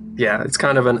 yeah, it's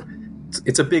kind of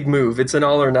it's a big move. It's an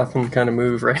all or nothing kind of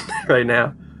move right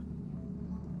now.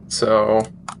 So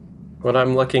what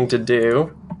I'm looking to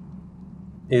do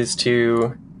is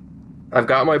I've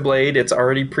got my blade. It's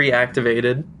already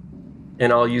pre-activated.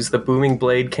 And I'll use the Booming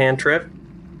Blade cantrip.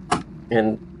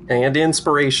 And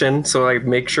inspiration, so I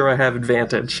make sure I have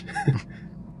advantage.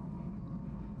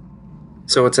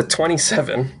 So it's a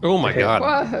 27. Oh my god.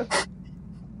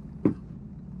 Whoa.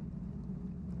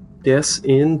 Yes,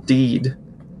 indeed.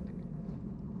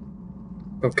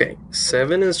 Okay,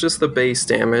 7 is just the base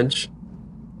damage.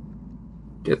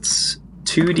 It's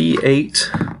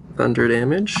 2d8 thunder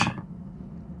damage.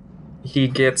 He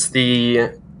gets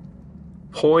the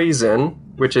poison,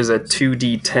 which is a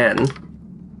 2d10.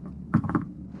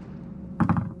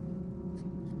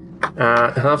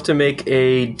 He'll have to make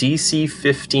a DC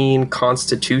 15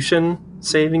 Constitution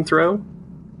saving throw.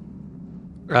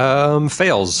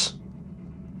 Fails.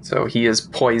 So he is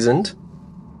poisoned.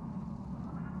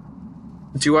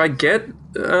 Do I get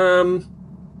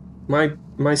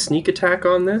my sneak attack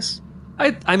on this?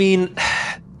 I mean,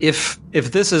 if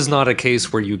this is not a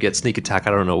case where you get sneak attack, I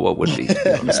don't know what would be, to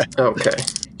be honest. Okay,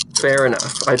 fair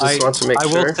enough. I just want to make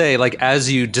sure. I will say, like,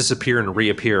 as you disappear and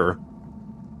reappear,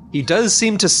 he does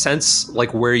seem to sense,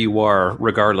 like, where you are,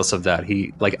 regardless of that.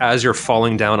 He, like, as you're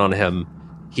falling down on him,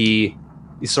 he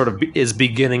sort of is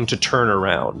beginning to turn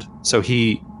around. So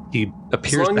he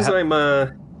appears as long to as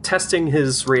I'm testing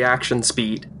his reaction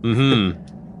speed.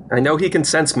 Mm-hmm. I know he can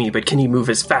sense me, but can he move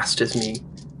as fast as me?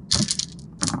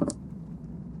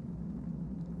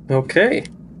 Okay.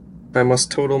 I must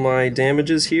total my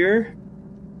damages here.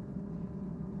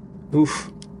 Oof.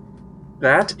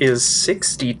 That is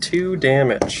 62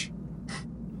 damage.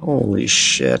 Holy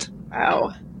shit.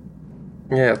 Wow.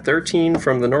 Yeah, 13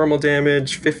 from the normal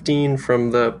damage, 15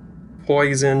 from the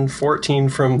poison, 14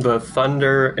 from the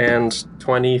thunder, and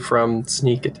 20 from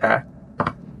sneak attack.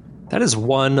 That is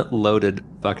one loaded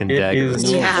fucking It dagger.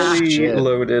 is Yeah. fully Shit.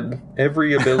 loaded.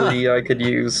 Every ability I could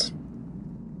use.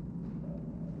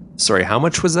 Sorry, how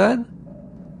much was that?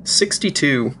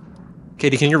 62.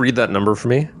 Katie, can you read that number for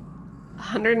me?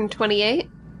 128.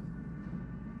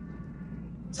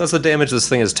 So that's the damage this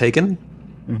thing has taken.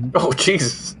 Oh,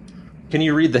 Jesus. Can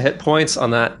you read the hit points on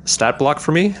that stat block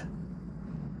for me?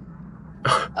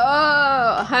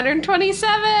 Oh,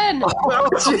 127. Oh,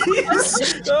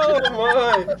 jeez. Oh,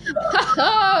 my.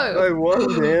 Oh, I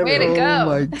won damage. way to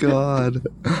go. god.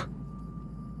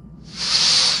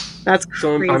 That's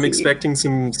So crazy. I'm expecting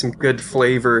some good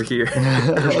flavor here.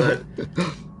 But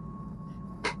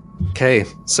Okay,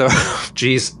 so,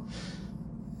 geez.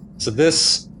 So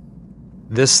this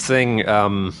thing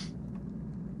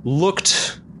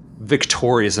looked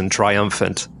victorious and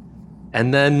triumphant,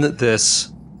 and then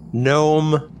this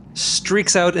gnome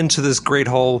streaks out into this great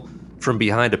hole from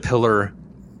behind a pillar,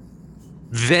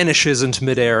 vanishes into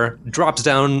midair, drops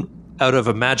down out of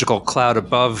a magical cloud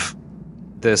above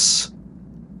this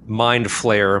mind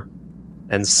flare,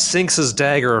 and sinks his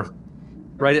dagger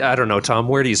right. I don't know, Tom.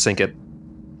 Where do you sink it?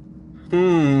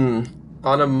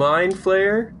 on a mind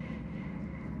flare,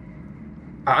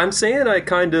 I'm saying I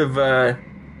kind of, I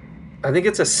think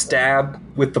it's a stab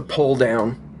with the pull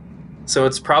down. So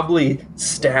it's probably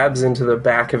stabs into the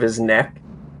back of his neck,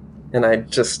 and I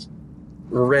just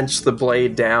wrench the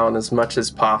blade down as much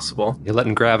as possible. You're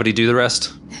letting gravity do the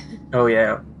rest. Oh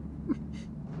yeah.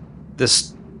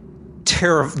 This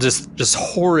just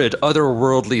horrid,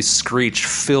 otherworldly screech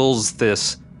fills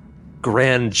this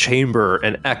grand chamber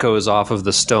and echoes off of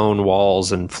the stone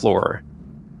walls and floor.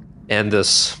 And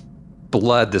this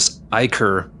blood, this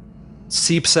ichor,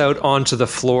 seeps out onto the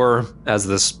floor as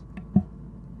this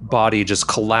body just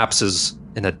collapses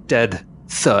in a dead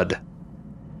thud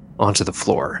onto the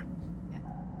floor.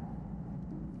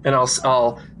 And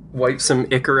I'll wipe some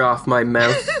ichor off my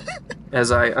mouth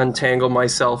as I untangle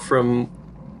myself from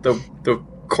the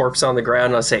corpse on the ground,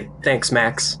 and I'll say, "Thanks,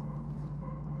 Max."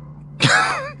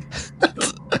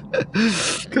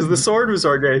 Because the sword was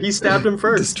already there. He stabbed him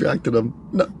first. Distracted him.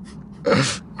 No.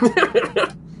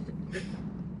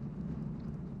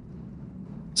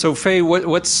 So, Faye,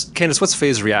 what's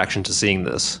Faye's reaction to seeing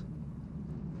this?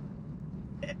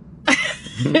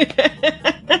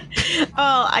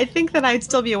 Oh, I think that I'd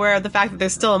still be aware of the fact that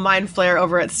there's still a mind flare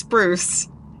over at Spruce,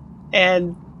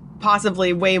 and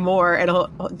possibly way more. And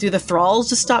do the thralls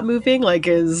just stop moving?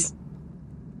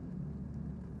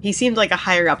 He seemed like a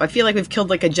higher up. I feel like we've killed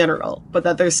like a general, but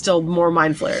that there's still more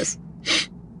mind flares.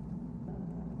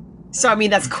 So I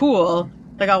mean, that's cool.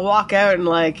 Like, I'll walk out and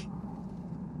like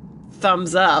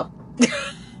thumbs up.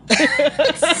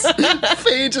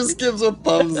 Faye just gives a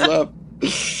thumbs up.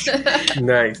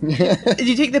 Nice. Did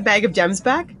you take the bag of gems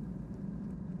back?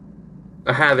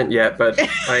 I haven't yet, but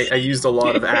I used a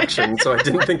lot of action, so I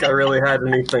didn't think I really had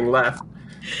anything left.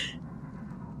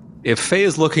 If Faye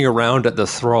is looking around at the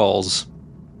thralls,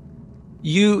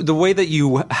 the way that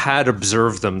you had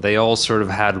observed them, they all sort of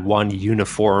had one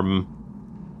uniform,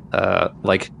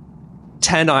 like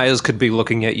 10 eyes could be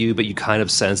looking at you, but you kind of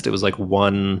sensed it was like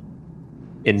one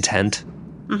intent.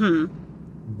 Mm-hmm.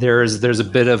 There's a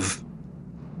bit of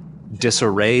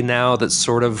disarray now that's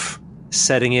sort of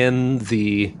setting in,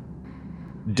 the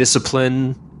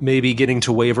discipline maybe getting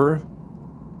to waver.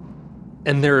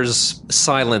 And there's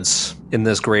silence in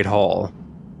this great hall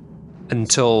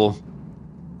until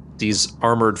these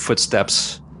armored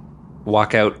footsteps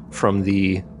walk out from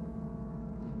the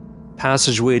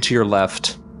passageway to your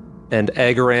left, and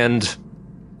Agarand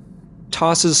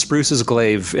tosses Spruce's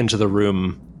glaive into the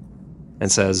room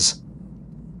and says,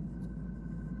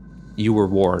 "You were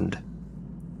warned."